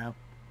backpack on the ground.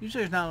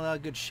 Usually there's not a lot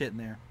of good shit in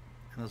there,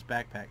 in those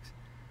backpacks.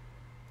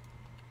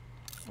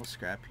 We'll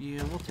scrap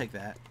you. We'll take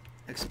that.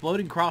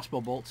 Exploding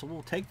crossbow bolt, so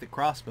we'll take the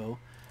crossbow.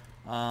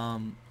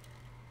 So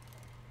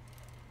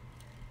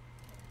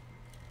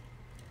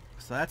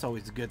that's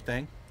always a good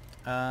thing.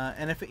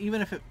 And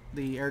even if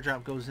the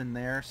airdrop goes in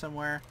there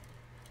somewhere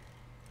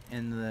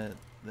in the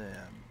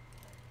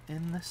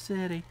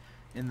city,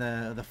 in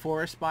the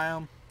forest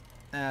biome,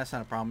 that's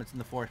not a problem. It's in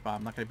the forest biome.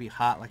 I'm not going to be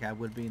hot like I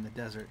would be in the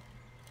desert.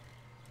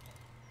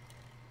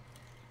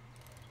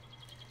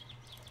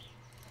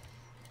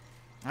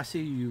 I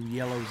see you,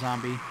 yellow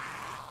zombie.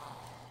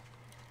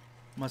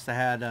 Must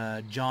have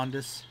had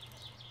jaundice.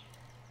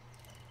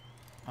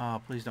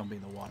 Oh, please don't be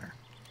in the water.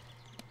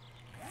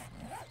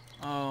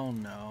 Oh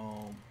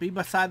no. Be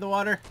beside the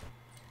water.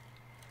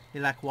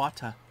 You like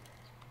water.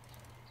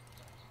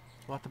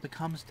 Water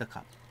becomes the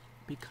cup.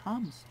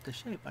 Becomes the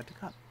shape of the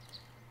cup.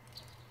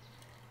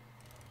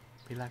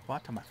 Be like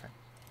water, my friend.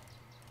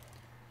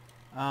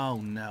 Oh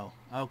no.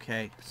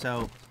 Okay,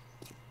 so...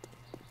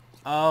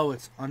 Oh,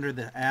 it's under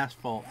the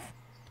asphalt.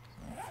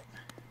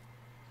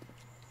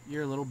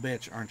 You're a little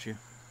bitch, aren't you?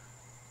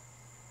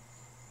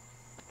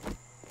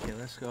 Okay,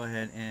 let's go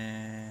ahead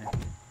and...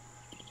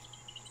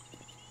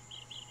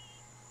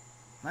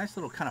 Nice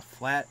little kind of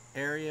flat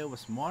area with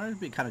some water. It'd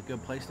be kind of a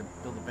good place to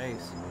build a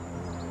base.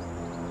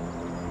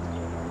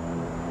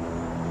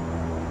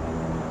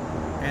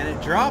 And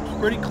it drops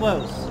pretty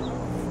close.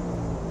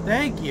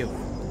 Thank you.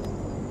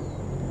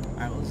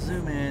 Alright, we'll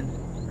zoom in.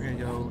 We're going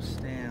to go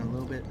stand a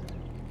little bit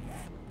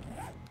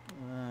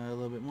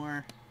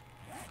more.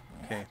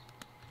 Okay.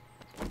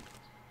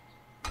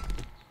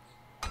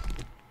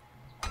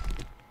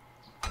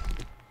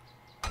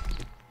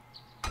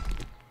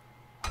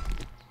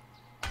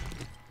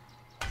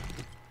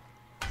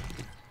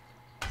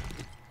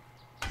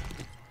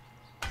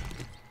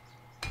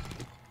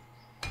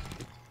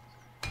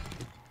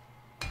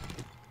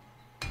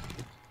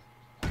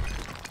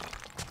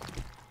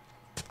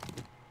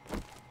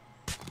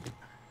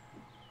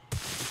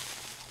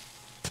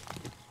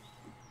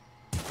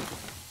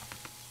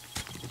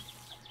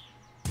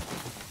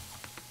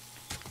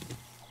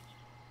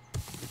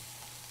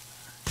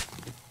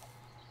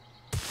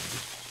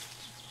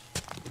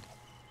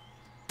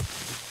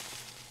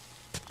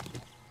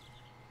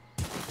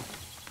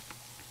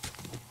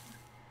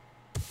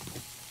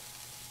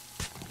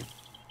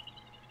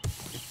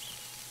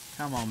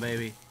 Come on,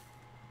 baby.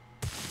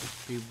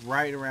 Be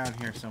right around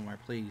here somewhere,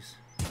 please.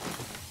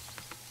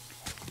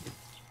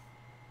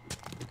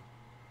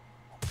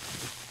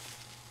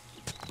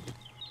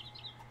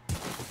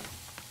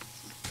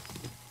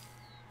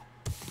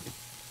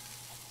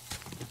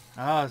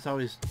 Oh, it's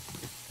always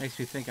makes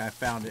me think I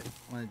found it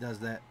when it does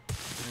that.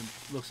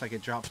 It looks like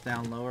it drops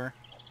down lower.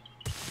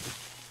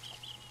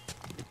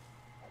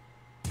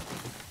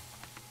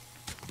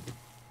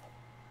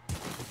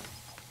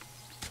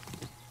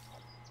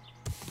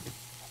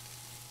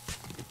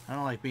 I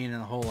don't like being in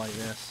a hole like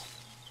this.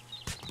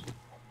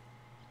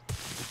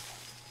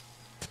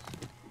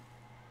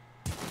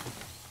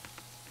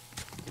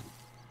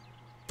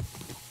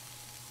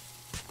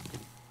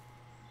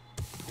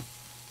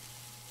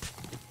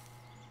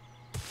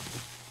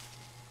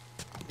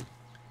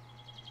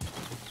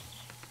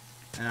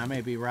 And I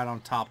may be right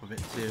on top of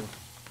it too.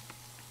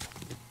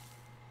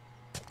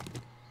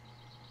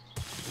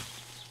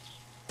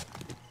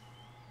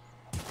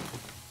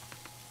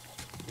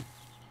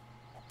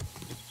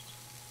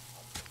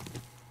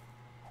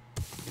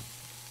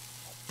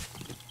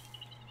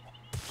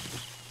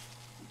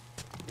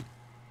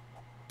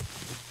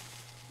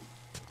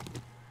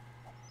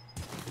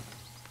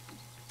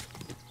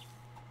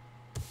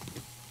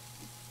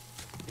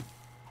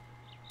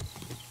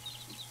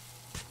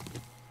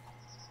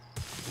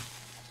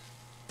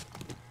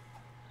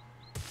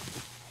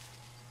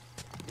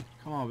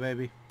 Come on,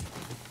 baby.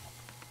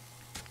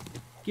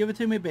 Give it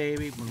to me,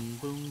 baby. Boom,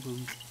 boom,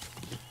 boom.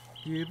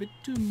 Give it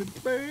to me,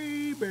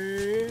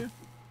 baby.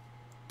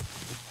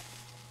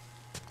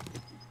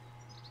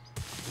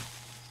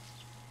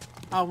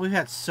 Oh, we've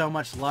had so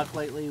much luck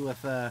lately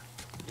with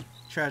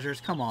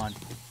treasures. Come on.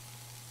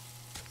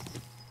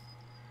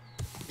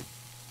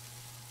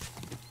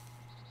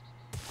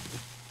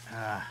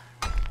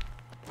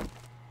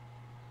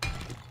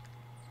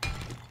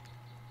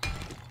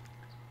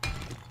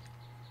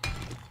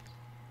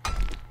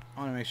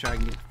 I want to make sure I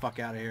can get the fuck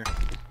out of here.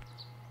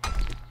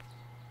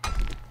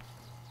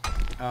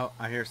 Oh,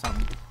 I hear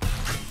something.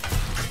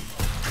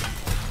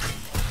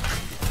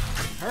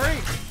 Hurry!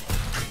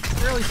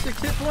 Really,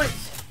 6 hit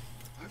points.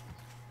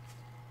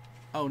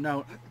 Oh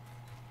no.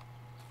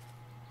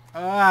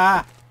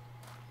 Ah!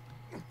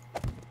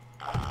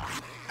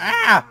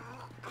 Ah!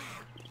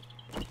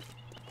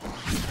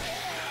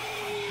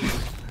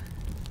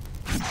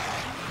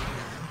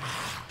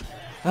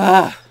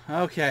 Ah!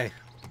 Okay.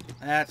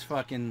 That's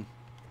fucking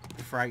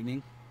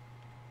frightening.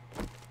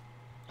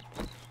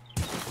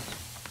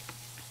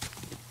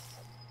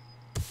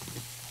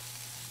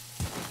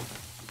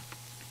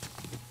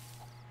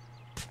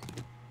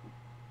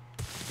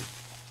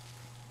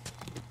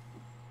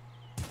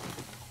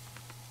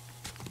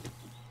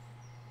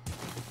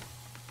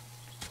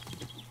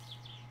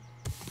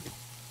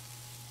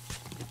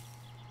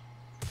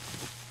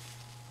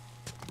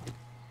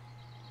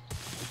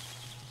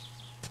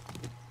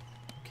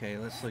 Okay,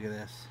 let's look at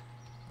this.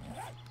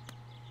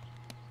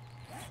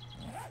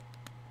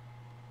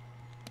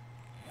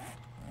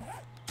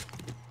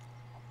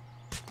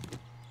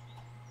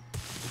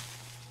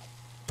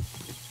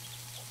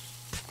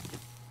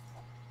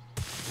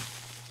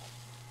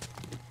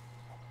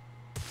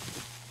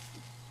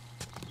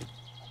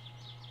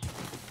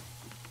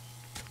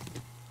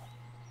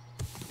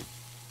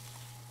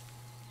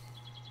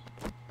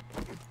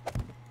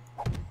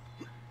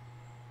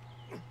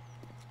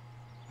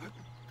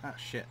 Ah,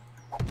 shit.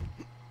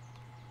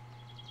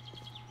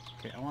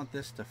 Okay, I want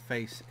this to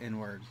face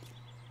inward.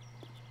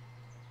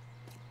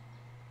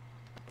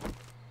 Okay,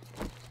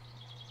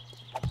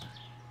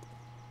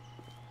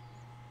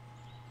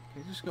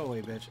 just go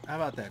away, bitch. How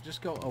about that?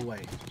 Just go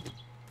away.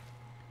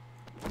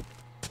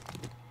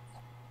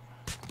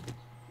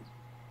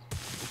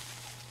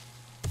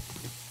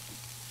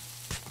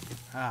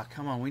 Ah,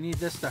 come on. We need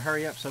this to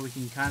hurry up so we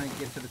can kind of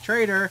get to the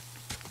trader,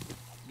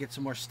 get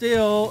some more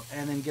steel,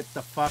 and then get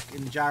the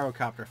fucking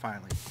gyrocopter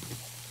finally.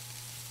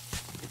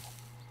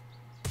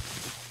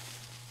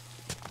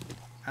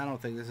 I don't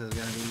think this is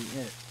going to be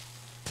it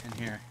in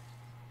here.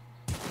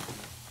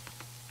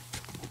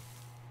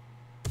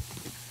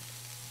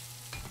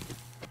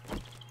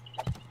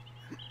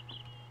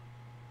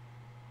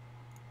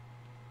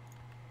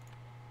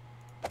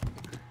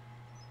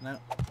 No.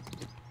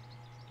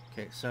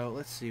 Okay, so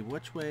let's see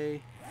which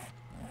way.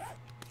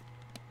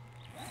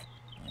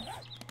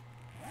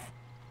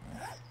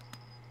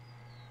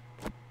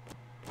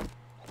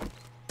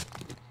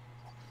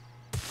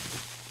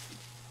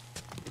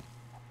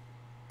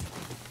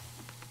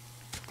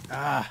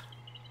 Ah.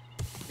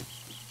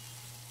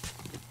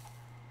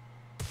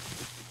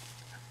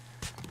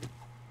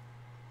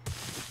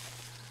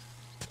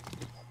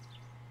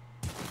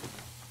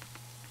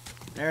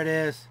 There it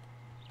is.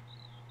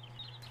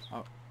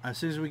 Oh, as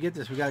soon as we get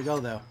this, we gotta go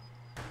though.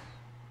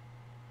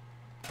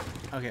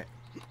 Okay.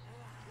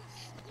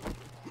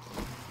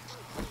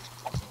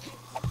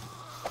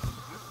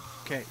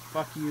 Okay,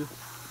 fuck you.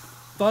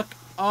 Fuck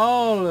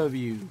all of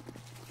you.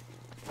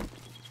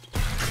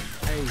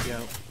 There you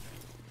go.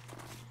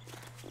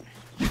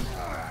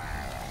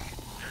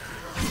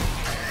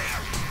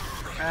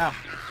 Ow.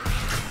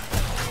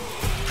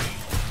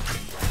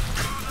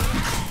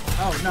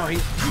 Oh no,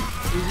 he's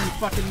in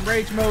fucking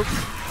rage mode.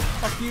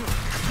 Fuck you.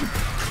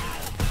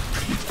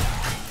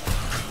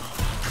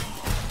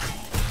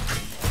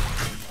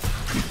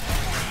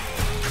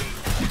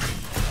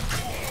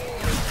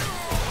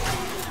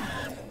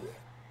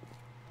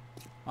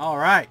 All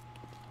right.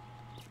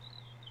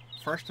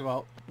 First of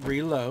all,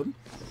 reload.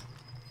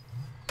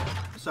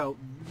 So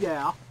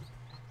yeah,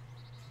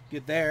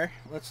 good there.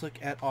 Let's look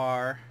at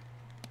our.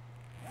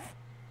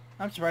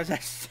 I'm surprised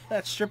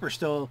that stripper's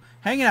still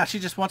hanging out. She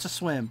just wants to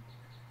swim.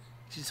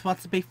 She just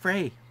wants to be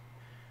free.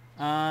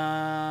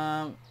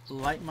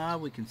 Light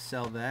mod, we can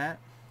sell that.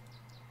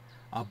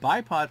 A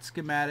bipod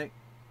schematic.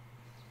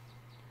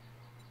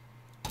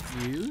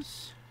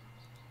 Use.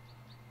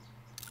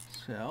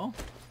 Sell.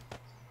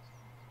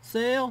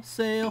 Sale,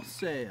 sale,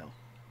 sale.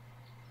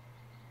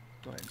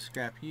 Go ahead and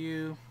scrap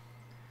you.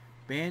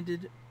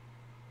 Banded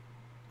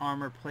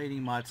armor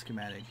plating mod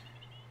schematic.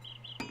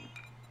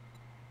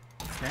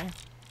 Okay.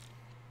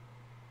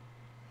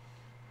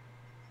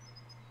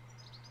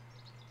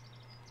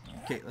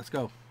 Okay, let's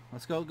go.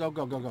 Let's go, go,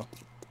 go, go, go.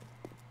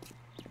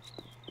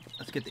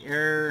 Let's get the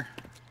air.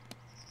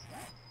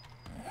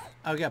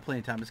 Oh, we got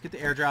plenty of time. Let's get the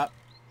airdrop.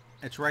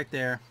 It's right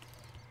there.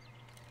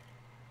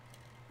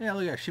 Yeah,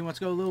 look at her. She wants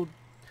to go a little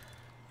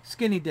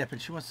skinny dipping.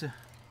 She wants to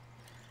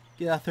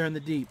get out there in the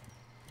deep.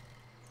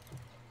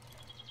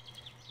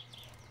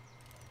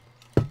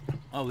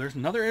 Oh, there's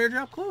another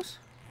airdrop close?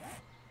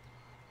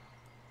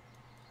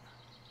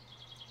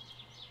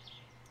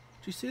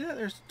 Did you see that?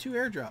 There's 2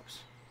 airdrops.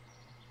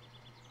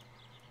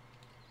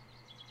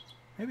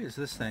 Maybe it's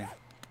this thing.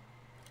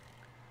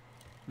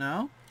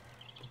 No?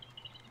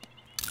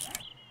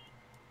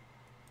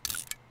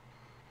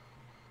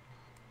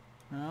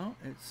 No,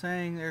 it's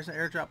saying there's an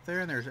airdrop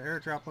there and there's an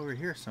airdrop over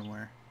here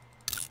somewhere.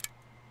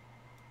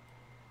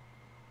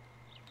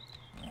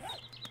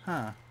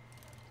 Huh.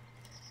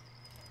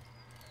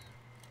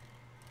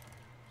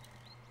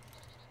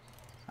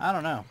 I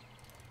don't know.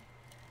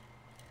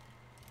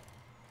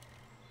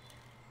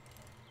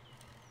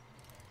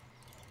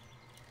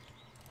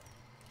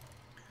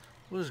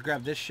 We'll just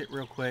grab this shit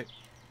real quick.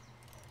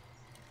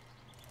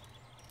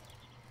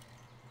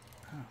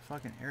 Oh,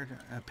 fucking air...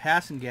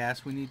 passing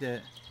gas. We need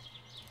to...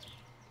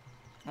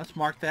 Let's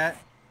mark that.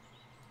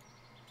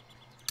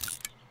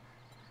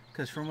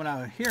 Because from what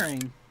I was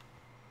hearing...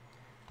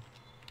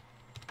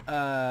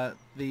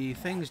 the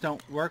things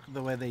don't work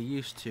the way they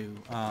used to.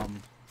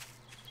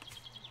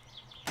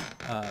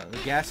 The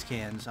gas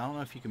cans. I don't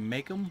know if you can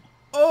make them.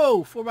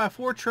 Oh!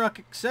 4x4 truck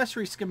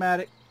accessory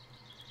schematic.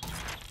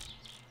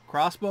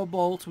 Crossbow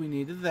bolts. We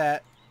needed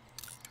that.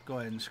 Go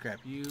ahead and scrap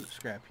you.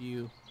 Scrap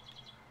you.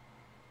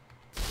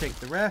 Take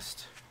the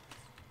rest.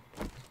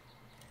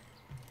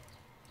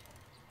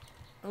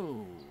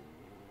 Oh.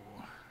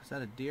 Is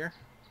that a deer?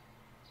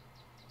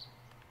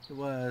 It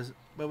was.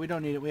 But we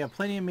don't need it. We have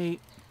plenty of meat.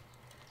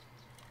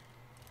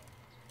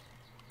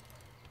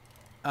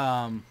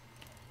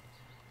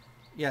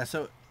 Yeah,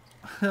 so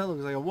it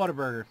looks like a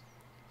Whataburger.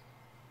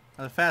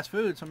 Fast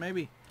food, so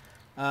maybe is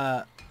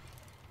that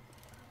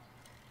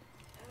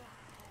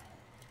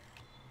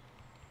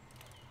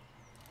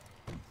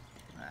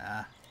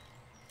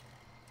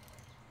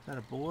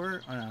a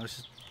boar? Oh no, it's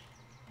just...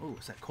 Oh,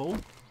 is that coal?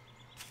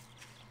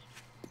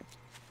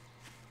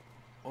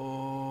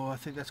 Oh, I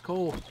think that's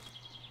coal.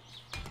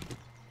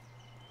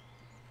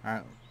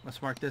 Alright,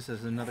 let's mark this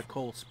as another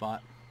coal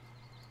spot.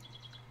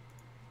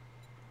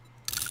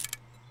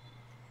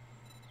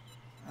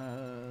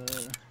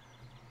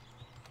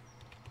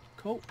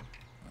 Cool.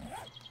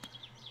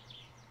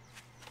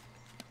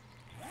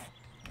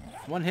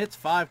 One hit's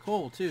 5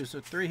 coal too, so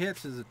 3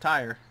 hits is a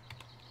tire.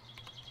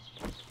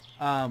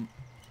 Oh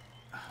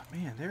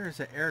man, there is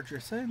an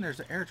airdrop. Saying there's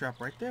an airdrop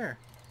right there.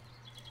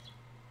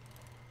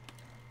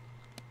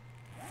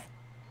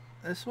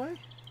 This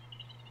way?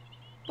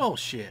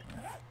 Bullshit.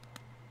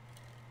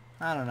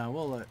 I don't know.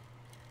 We'll look.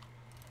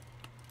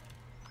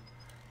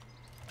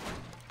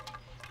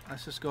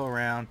 Let's just go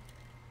around.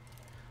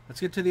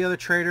 Let's get to the other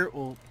trader.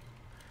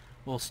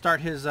 We'll start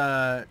his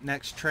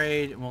next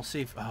trade, and we'll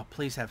see if... Oh,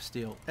 please have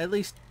steel. At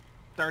least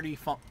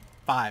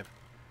 35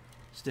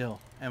 still,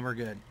 and we're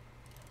good.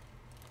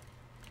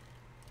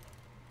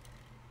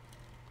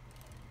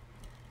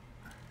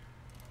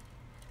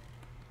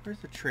 Where's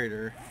the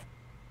trader?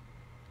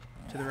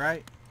 To the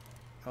right?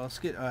 Oh, let's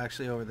get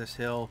actually over this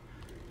hill.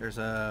 There's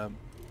a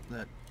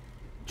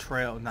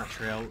trail, not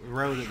trail,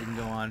 road that we can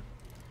go on.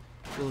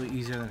 It's a little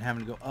easier than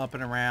having to go up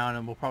and around,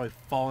 and we'll probably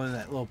fall into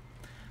that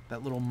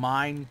little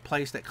mine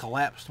place that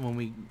collapsed when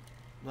we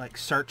like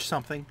search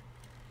something.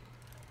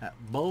 That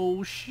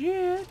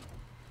bullshit.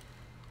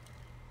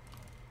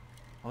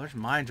 Oh, there's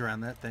mines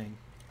around that thing.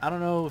 I don't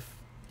know if...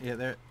 Yeah,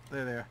 they're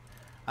there.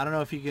 I don't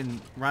know if you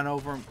can run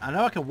over them. I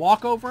know I can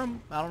walk over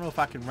them. I don't know if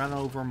I can run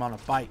over them on a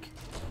bike.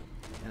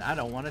 And I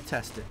don't want to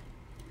test it.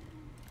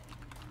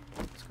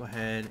 Let's go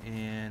ahead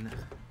and...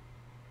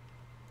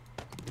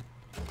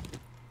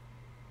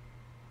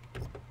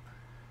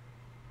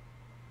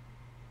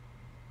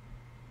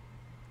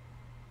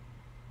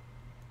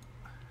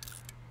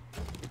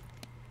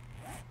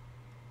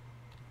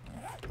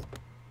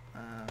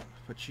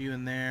 put you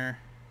in there.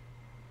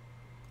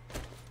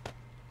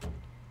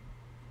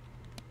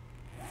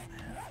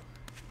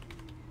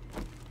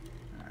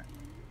 Alright.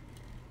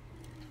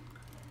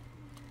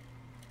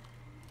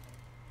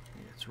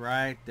 It's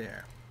right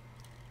there.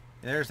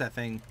 There's that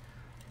thing.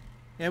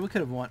 Yeah, we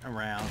could have went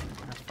around.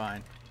 That's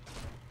fine.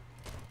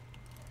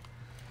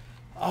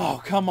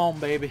 Oh, come on,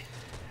 baby.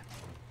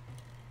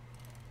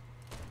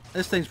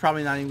 This thing's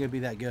probably not even going to be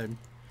that good.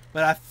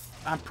 But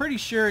I'm pretty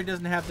sure it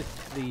doesn't have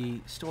the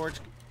storage...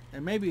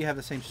 And maybe you have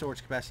the same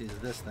storage capacity as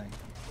this thing.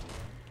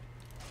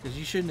 Because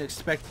you shouldn't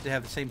expect it to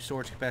have the same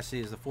storage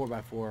capacity as the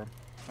 4x4. Or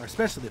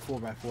especially the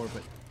 4x4,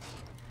 but...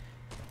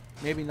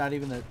 Maybe not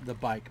even the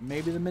bike.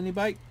 Maybe the mini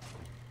bike.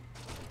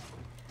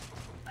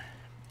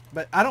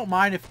 But I don't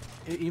mind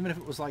even if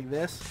it was like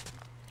this.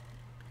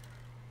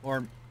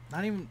 Or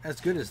not even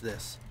as good as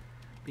this.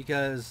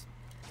 Because,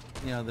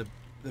 you know, the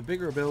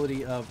bigger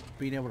ability of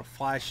being able to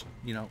fly,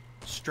 you know,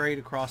 straight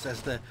across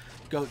as the...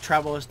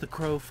 travel as the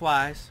crow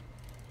flies.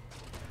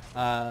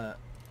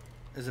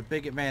 Is a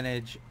big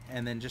advantage,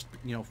 and then just,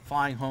 you know,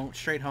 flying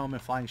straight home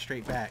and flying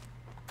straight back.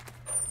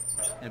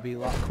 It'd be a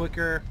lot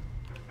quicker.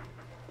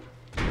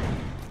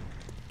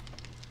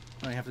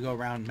 You have to go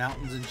around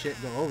mountains and shit,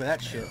 go over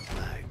that shit.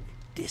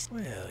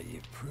 Well,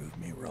 you proved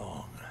me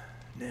wrong.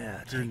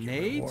 Now, take your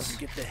Grenades? reward and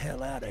get the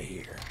hell out of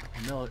here.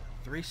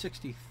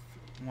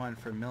 361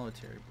 for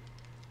military.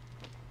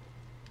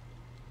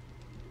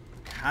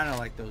 Kind of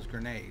like those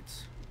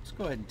grenades. Let's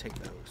go ahead and take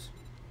those.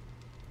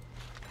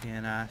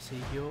 Can I see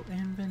your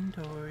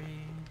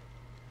inventory?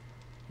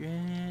 Your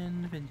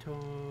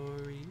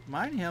inventory.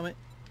 Mining helmet.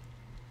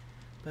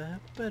 Ba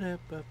ba da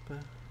ba ba.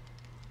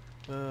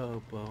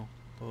 Bo bo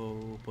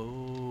bo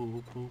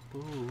bo bo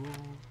bo.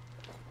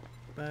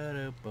 Ba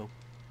da bo.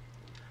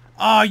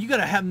 Oh, you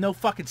gotta have no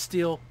fucking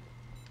steel.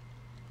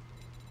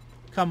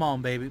 Come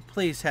on, baby.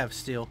 Please have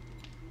steel.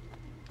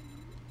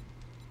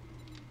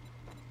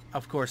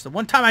 Of course, the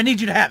one time I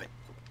need you to have it.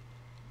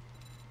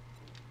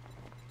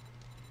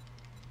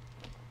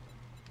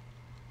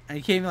 And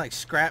you can't even like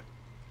scrap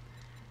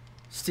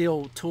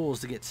steel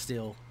tools to get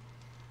steel.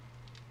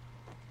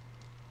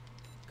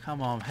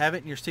 Come on, have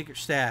it in your secret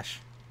stash.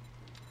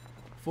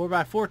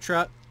 4x4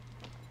 truck.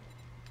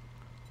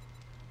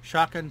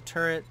 Shotgun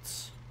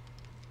turrets.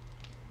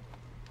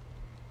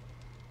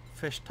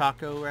 Fish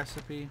taco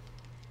recipe.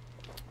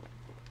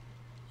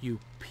 You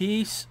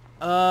piece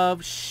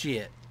of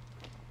shit.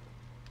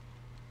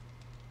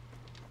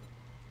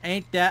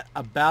 Ain't that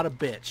about a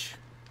bitch?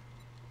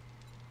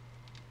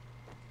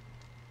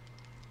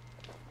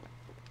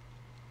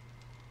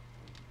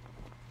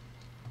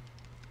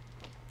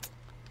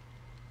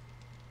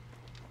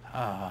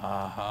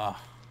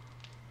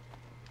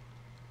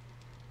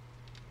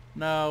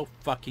 No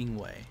fucking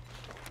way.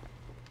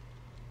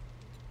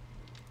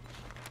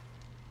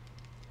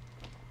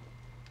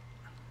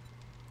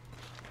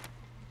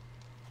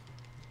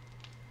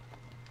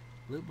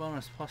 Loot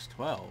bonus plus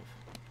 12.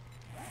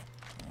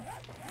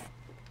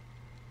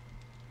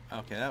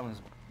 Okay, that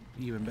one's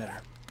even better.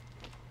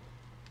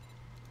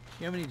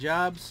 You have any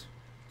jobs?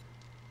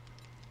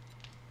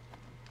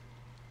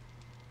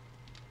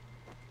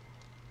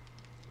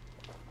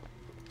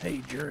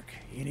 Hey, jerk,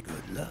 any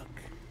good luck?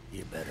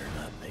 You better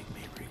not make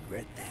me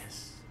regret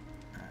this.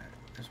 Alright,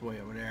 there's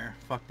way over there.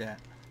 Fuck that.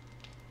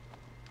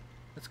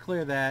 Let's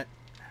clear that.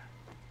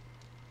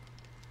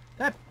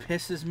 That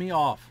pisses me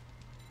off.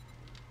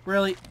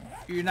 Really?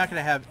 You're not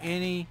gonna have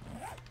any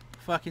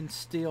fucking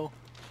steel?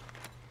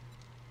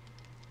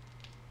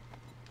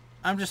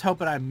 I'm just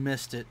hoping I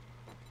missed it.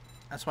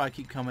 That's why I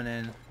keep coming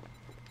in.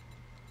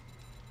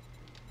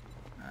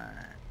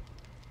 Alright.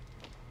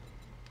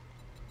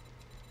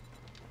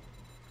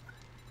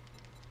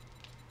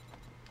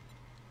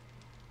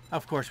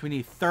 Of course, we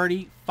need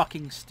 30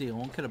 fucking steel.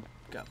 One could have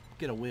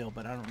get a wheel,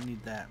 but I don't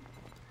need that.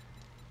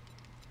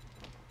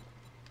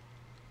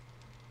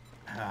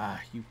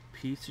 Ah, you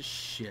piece of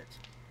shit.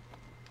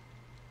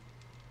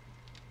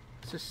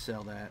 Let's just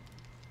sell that.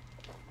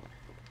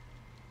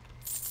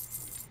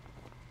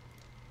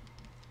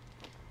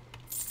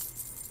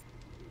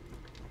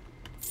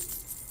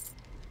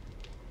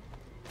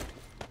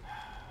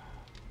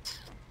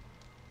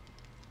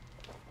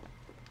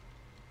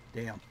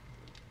 Damn.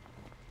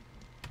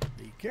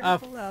 Be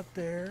careful out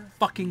there.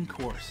 Fucking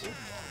course.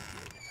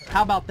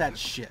 How about that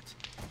shit?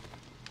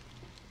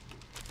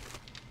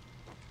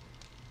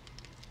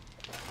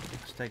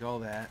 Let's take all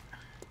that.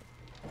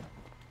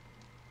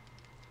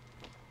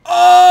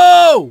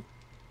 Oh!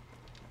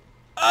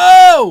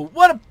 Oh!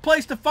 What a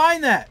place to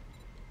find that!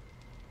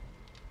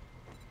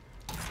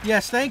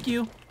 Yes, thank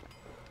you.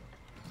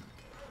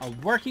 A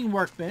working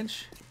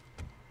workbench.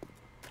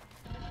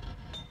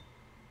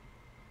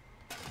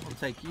 We'll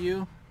take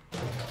you.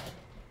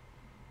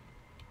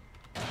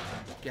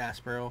 Gas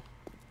barrel.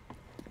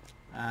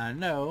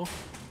 No.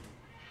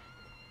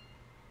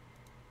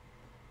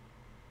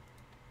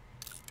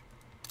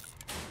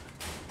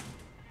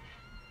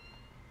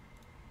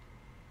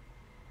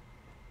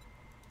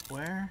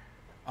 Where?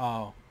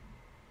 Oh.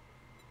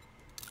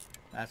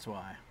 That's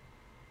why.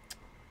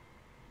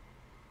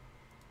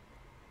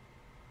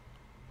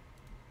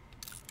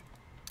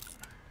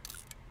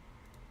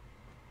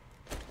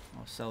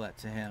 I'll sell that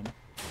to him.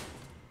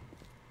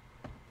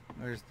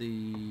 Where's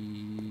the...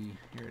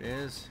 Here it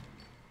is.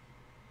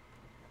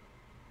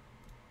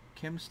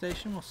 Chem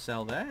station. We'll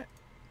sell that.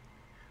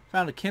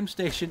 Found a chem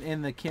station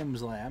in the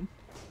chem's lab.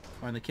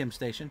 Or in the chem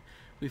station.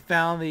 We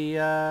found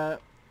the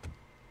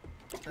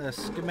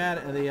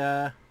schematic...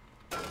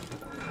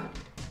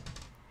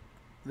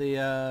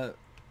 The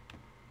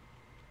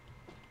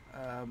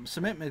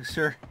cement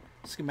mixer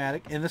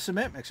schematic in the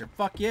cement mixer.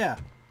 Fuck yeah.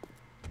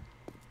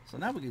 So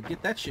now we can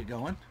get that shit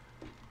going.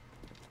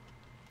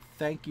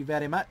 Thank you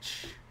very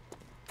much.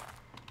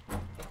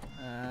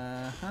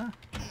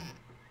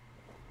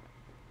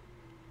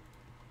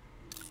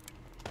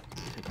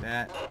 Take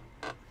that.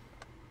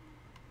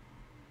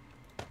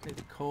 Take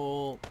the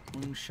coal,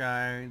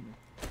 moonshine.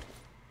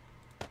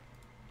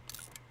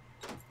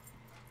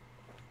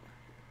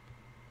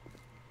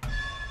 Oh,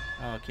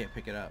 I can't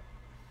pick it up.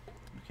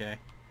 Okay.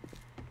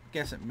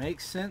 Guess it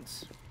makes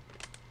sense.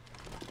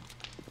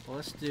 Well,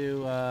 let's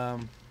do, okay.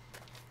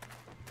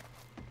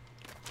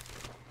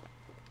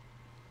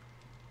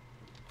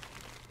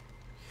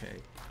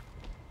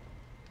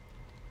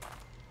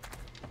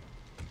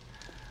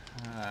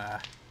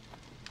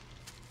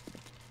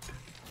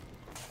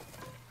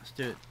 Let's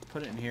do it.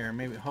 Put it in here.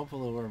 Maybe,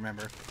 hopefully we'll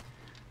remember.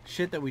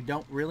 Shit that we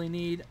don't really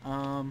need.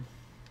 Like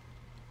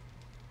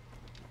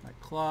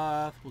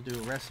cloth. We'll do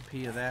a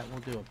recipe of that.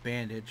 We'll do a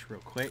bandage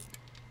real quick.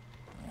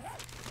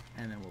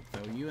 And then we'll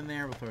throw you in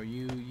there. We'll throw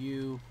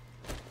you.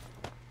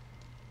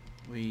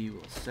 We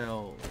will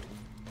sell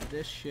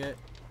this shit.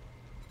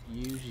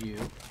 Use you.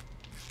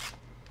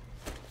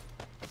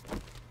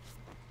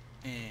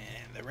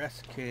 And the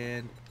rest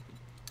can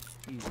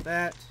use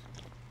that.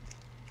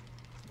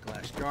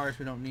 Glass jars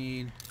we don't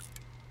need.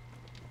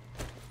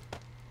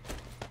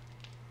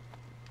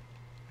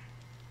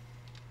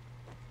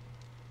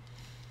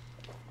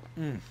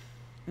 Mm.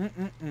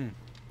 Mm-mm-mm.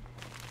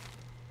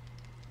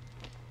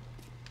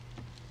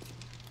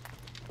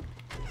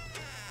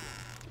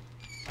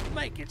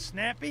 Make it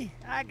snappy.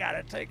 I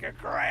gotta take a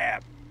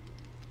crap.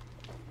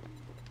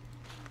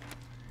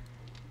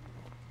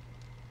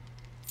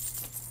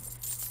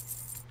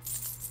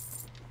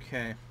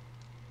 Okay.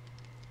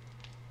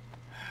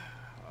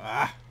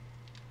 Ah.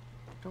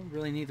 Don't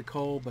really need the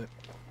coal, but...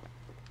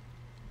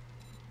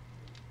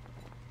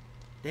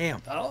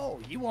 Damn. Oh,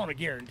 you want a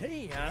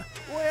guarantee, huh?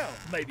 Well,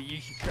 maybe you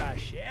should try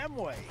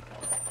Shamway.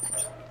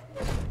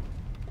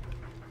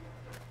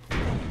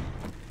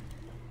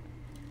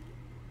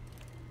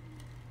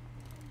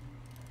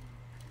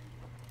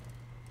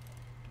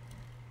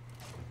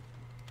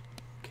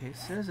 Okay, it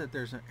says that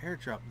there's an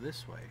airdrop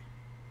this way.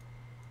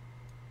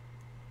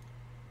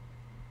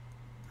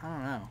 I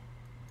don't know.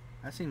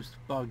 That seems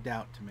bugged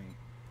out to me.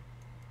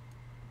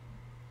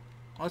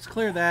 Let's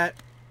clear that.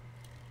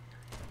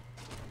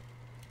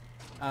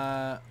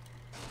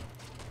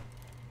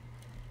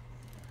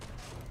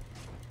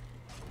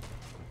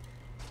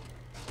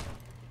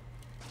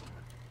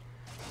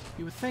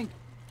 You would think,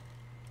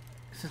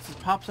 since it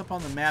pops up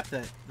on the map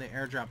that the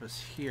airdrop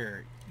is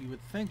here, you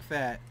would think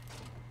that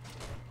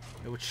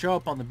it would show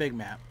up on the big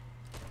map.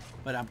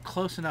 But I'm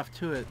close enough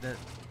to it that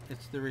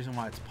it's the reason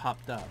why it's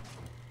popped up.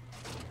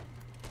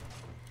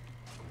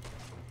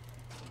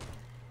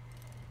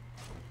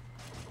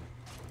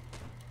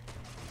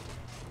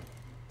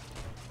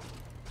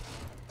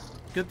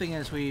 Good thing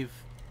is we've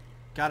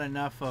got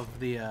enough of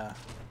the,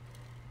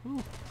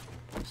 ooh,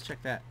 let's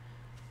check that.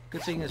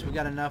 Good thing is we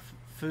got enough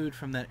food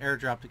from that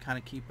airdrop to kind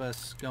of keep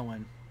us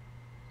going.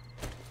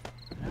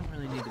 I don't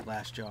really need the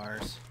glass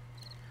jars.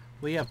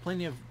 We have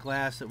plenty of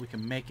glass that we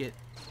can make it.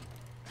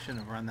 Shouldn't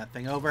have run that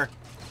thing over.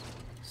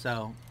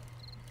 So,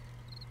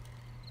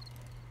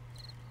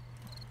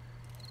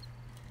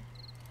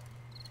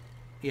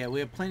 yeah, we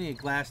have plenty of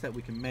glass that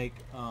we can make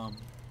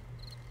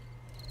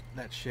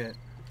that shit.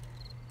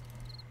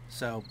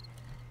 So,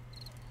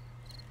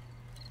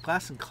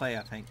 glass and clay,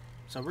 I think.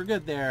 So we're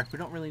good there. We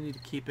don't really need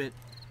to keep it.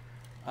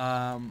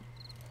 There's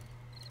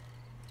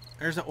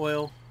the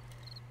oil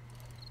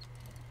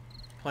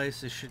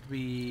place. This should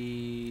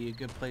be a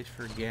good place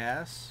for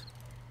gas.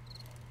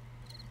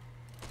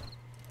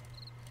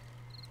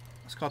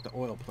 Let's call it the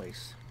oil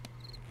place.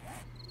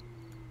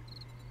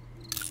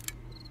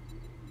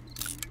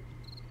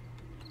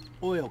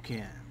 Oil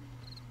can.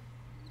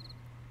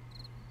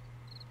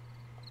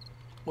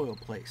 Oil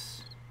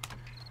place.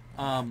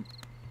 Clunky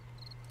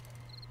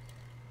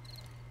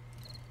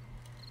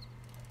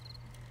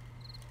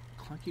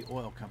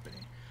Oil Company.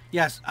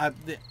 Yes, I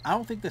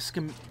don't think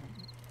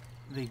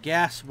the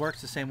gas works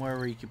the same way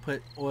where you can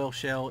put oil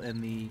shell in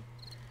the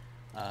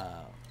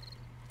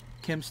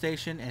chem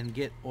station and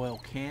get oil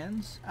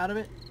cans out of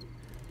it.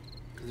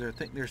 Because I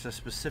think there's a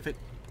specific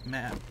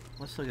map.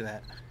 Let's look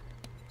at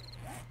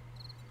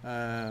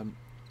that.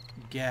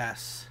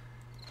 Gas.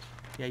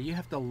 Yeah, you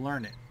have to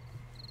learn it.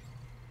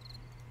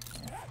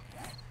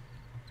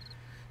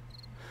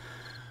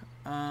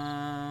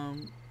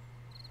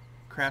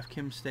 Craft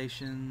chem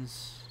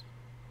stations.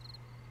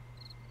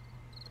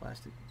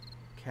 Plastic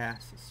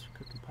casts,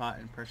 cooking pot,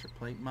 and pressure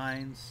plate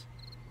mines.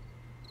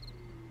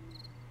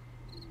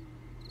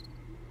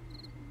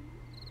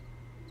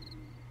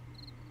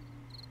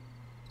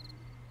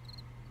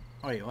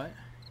 Oh wait, what?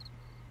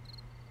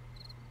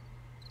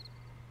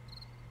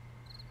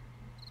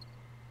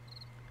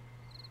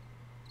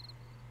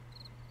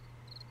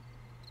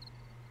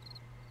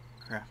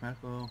 Craft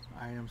medical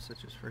items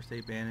such as first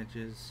aid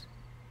bandages.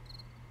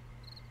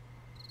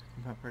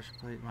 Cooking pot, pressure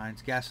plate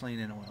mines, gasoline,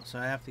 and oil. So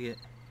I have to get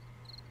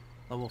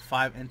level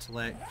 5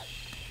 intellect.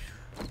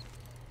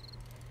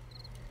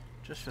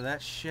 Just for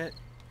that shit?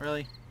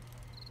 Really?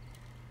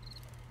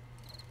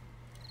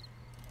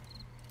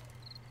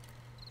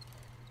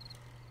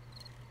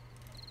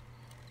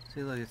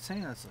 See, look, it's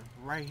saying that's like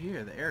right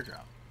here, the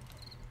airdrop.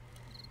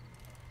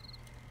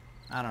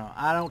 I don't know.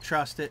 I don't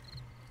trust it.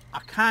 I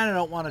kind of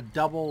don't want to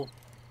double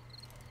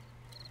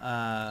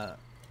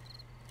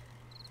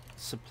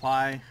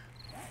supply.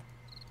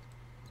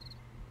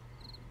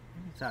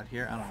 Maybe it's out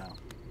here. I don't know.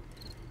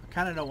 I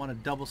kind of don't want to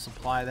double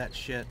supply that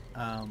shit,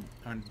 or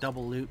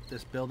double loot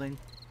this building.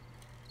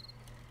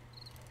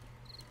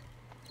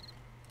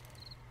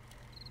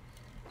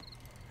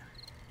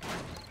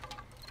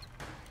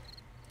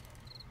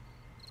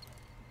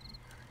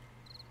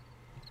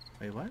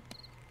 Wait, what?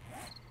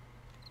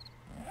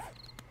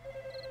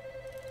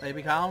 They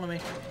be calling me.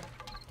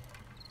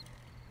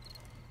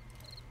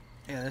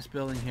 Yeah, this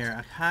building here.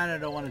 I kind of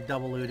don't want to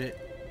double loot it.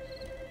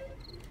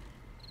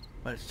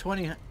 But it's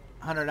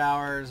 2,100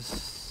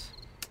 hours.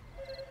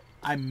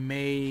 I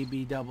may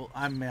be double.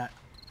 I'm at...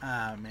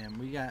 Ah, man.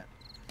 We got...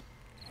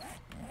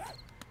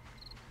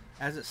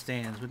 As it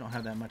stands, we don't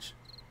have that much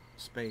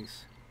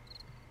space.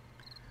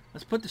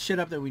 Let's put the shit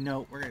up that we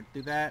know. We're going to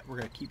do that. We're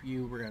going to keep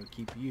you. We're going to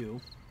keep you.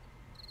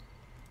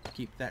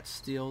 Keep that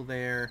steel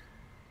there.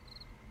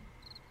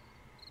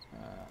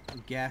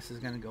 Gas is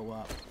going to go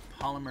up.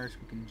 Polymers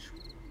we can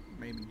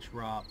maybe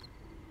drop.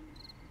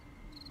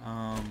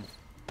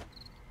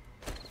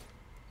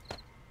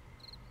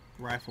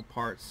 Rifle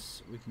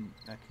parts,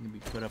 that can be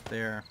put up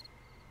there.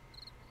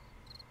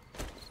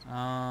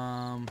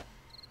 And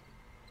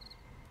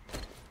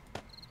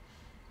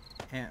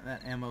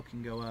that ammo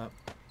can go up.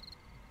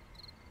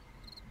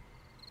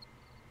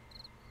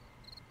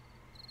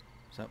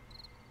 So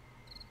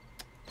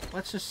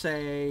let's just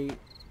say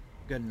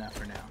good enough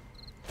for now.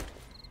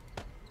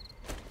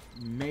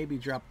 Maybe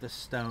drop the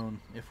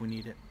stone if we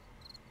need it.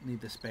 Need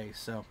the space.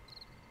 So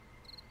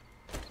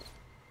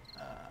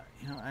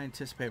you know, I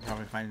anticipate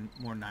probably finding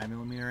more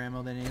 9mm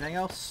ammo than anything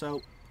else.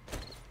 So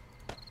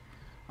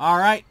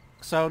alright,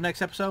 so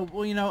next episode,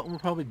 well, you know, we'll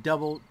probably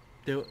double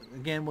do it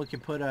again. We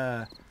can put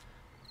a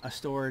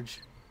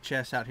storage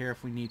chest out here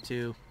if we need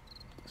to.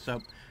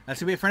 So that's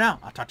gonna be it for now.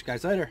 I'll talk to you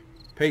guys later.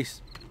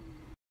 Peace.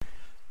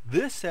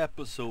 This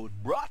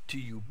episode brought to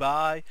you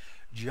by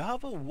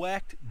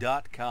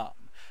JavaWhacked.com,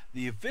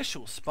 the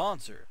official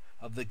sponsor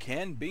of the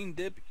Can Bean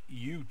Dip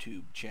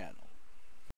YouTube channel.